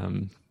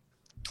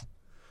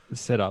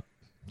set up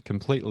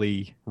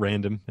completely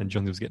random and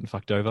Johnsy was getting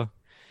fucked over.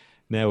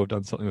 Now we've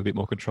done something with a bit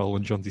more control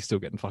and Johnsy's still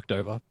getting fucked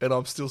over. And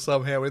I'm still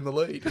somehow in the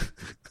lead.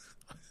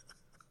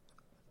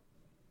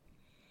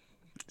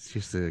 It's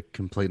just a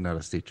complete and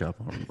utter stitch up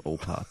on all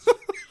parts.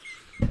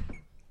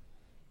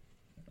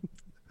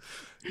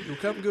 You'll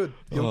come good.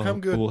 You'll come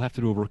good. We'll have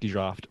to do a rookie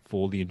draft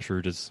for the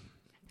intruders.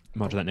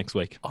 Might do that next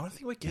week. I don't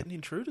think we're getting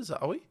intruders,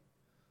 are we?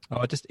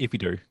 Oh, just if we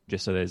do,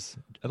 just so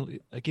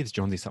it gives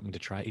Johnsy something to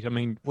trade. I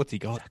mean, what's he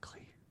got?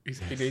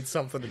 Exactly. He needs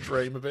something to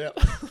dream about.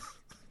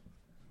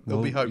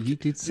 There'll Well, be hope. you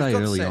did You've say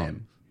got early Sam.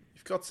 on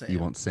You've got Sam. you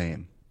want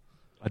Sam.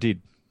 I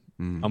did.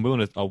 I'm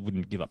willing to. I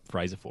wouldn't give up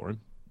Fraser for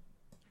him.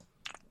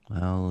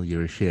 Well,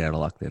 you're a shit out of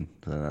luck then.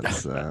 So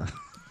that's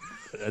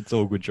That's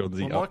all good,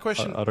 Johnsy. Well, my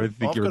question- I don't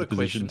think I've you're in got a a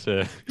position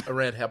to.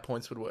 around how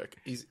points would work.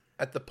 Is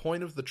at the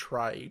point of the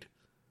trade,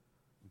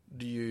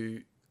 do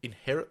you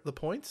inherit the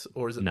points,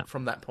 or is it No.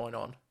 from that point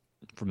on?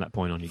 From that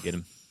point on, you get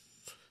him.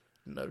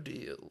 No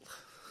deal.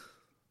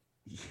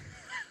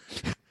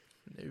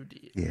 No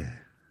deal. yeah.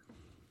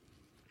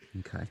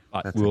 Okay.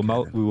 Right, That's we will okay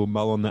mull, then. we will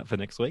mull on that for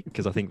next week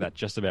because I think that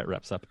just about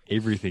wraps up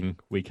everything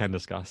we can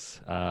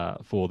discuss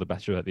for the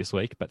Bachelor this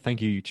week. But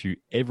thank you to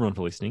everyone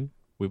for listening.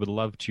 We would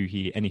love to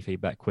hear any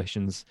feedback,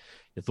 questions,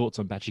 your thoughts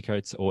on Batchy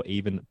Coats, or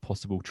even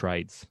possible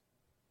trades.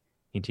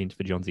 Hint, hint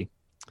for Johnsy.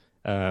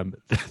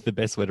 The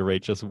best way to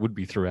reach us would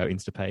be through our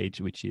Insta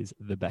page, which is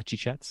the Batchy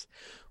Chats.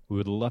 We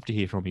would love to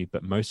hear from you,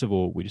 but most of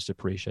all, we just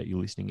appreciate you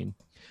listening in.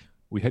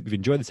 We hope you've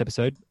enjoyed this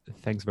episode.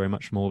 Thanks very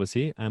much from all of us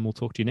here, and we'll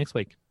talk to you next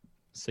week.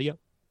 See ya.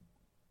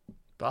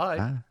 Bye.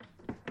 Bye.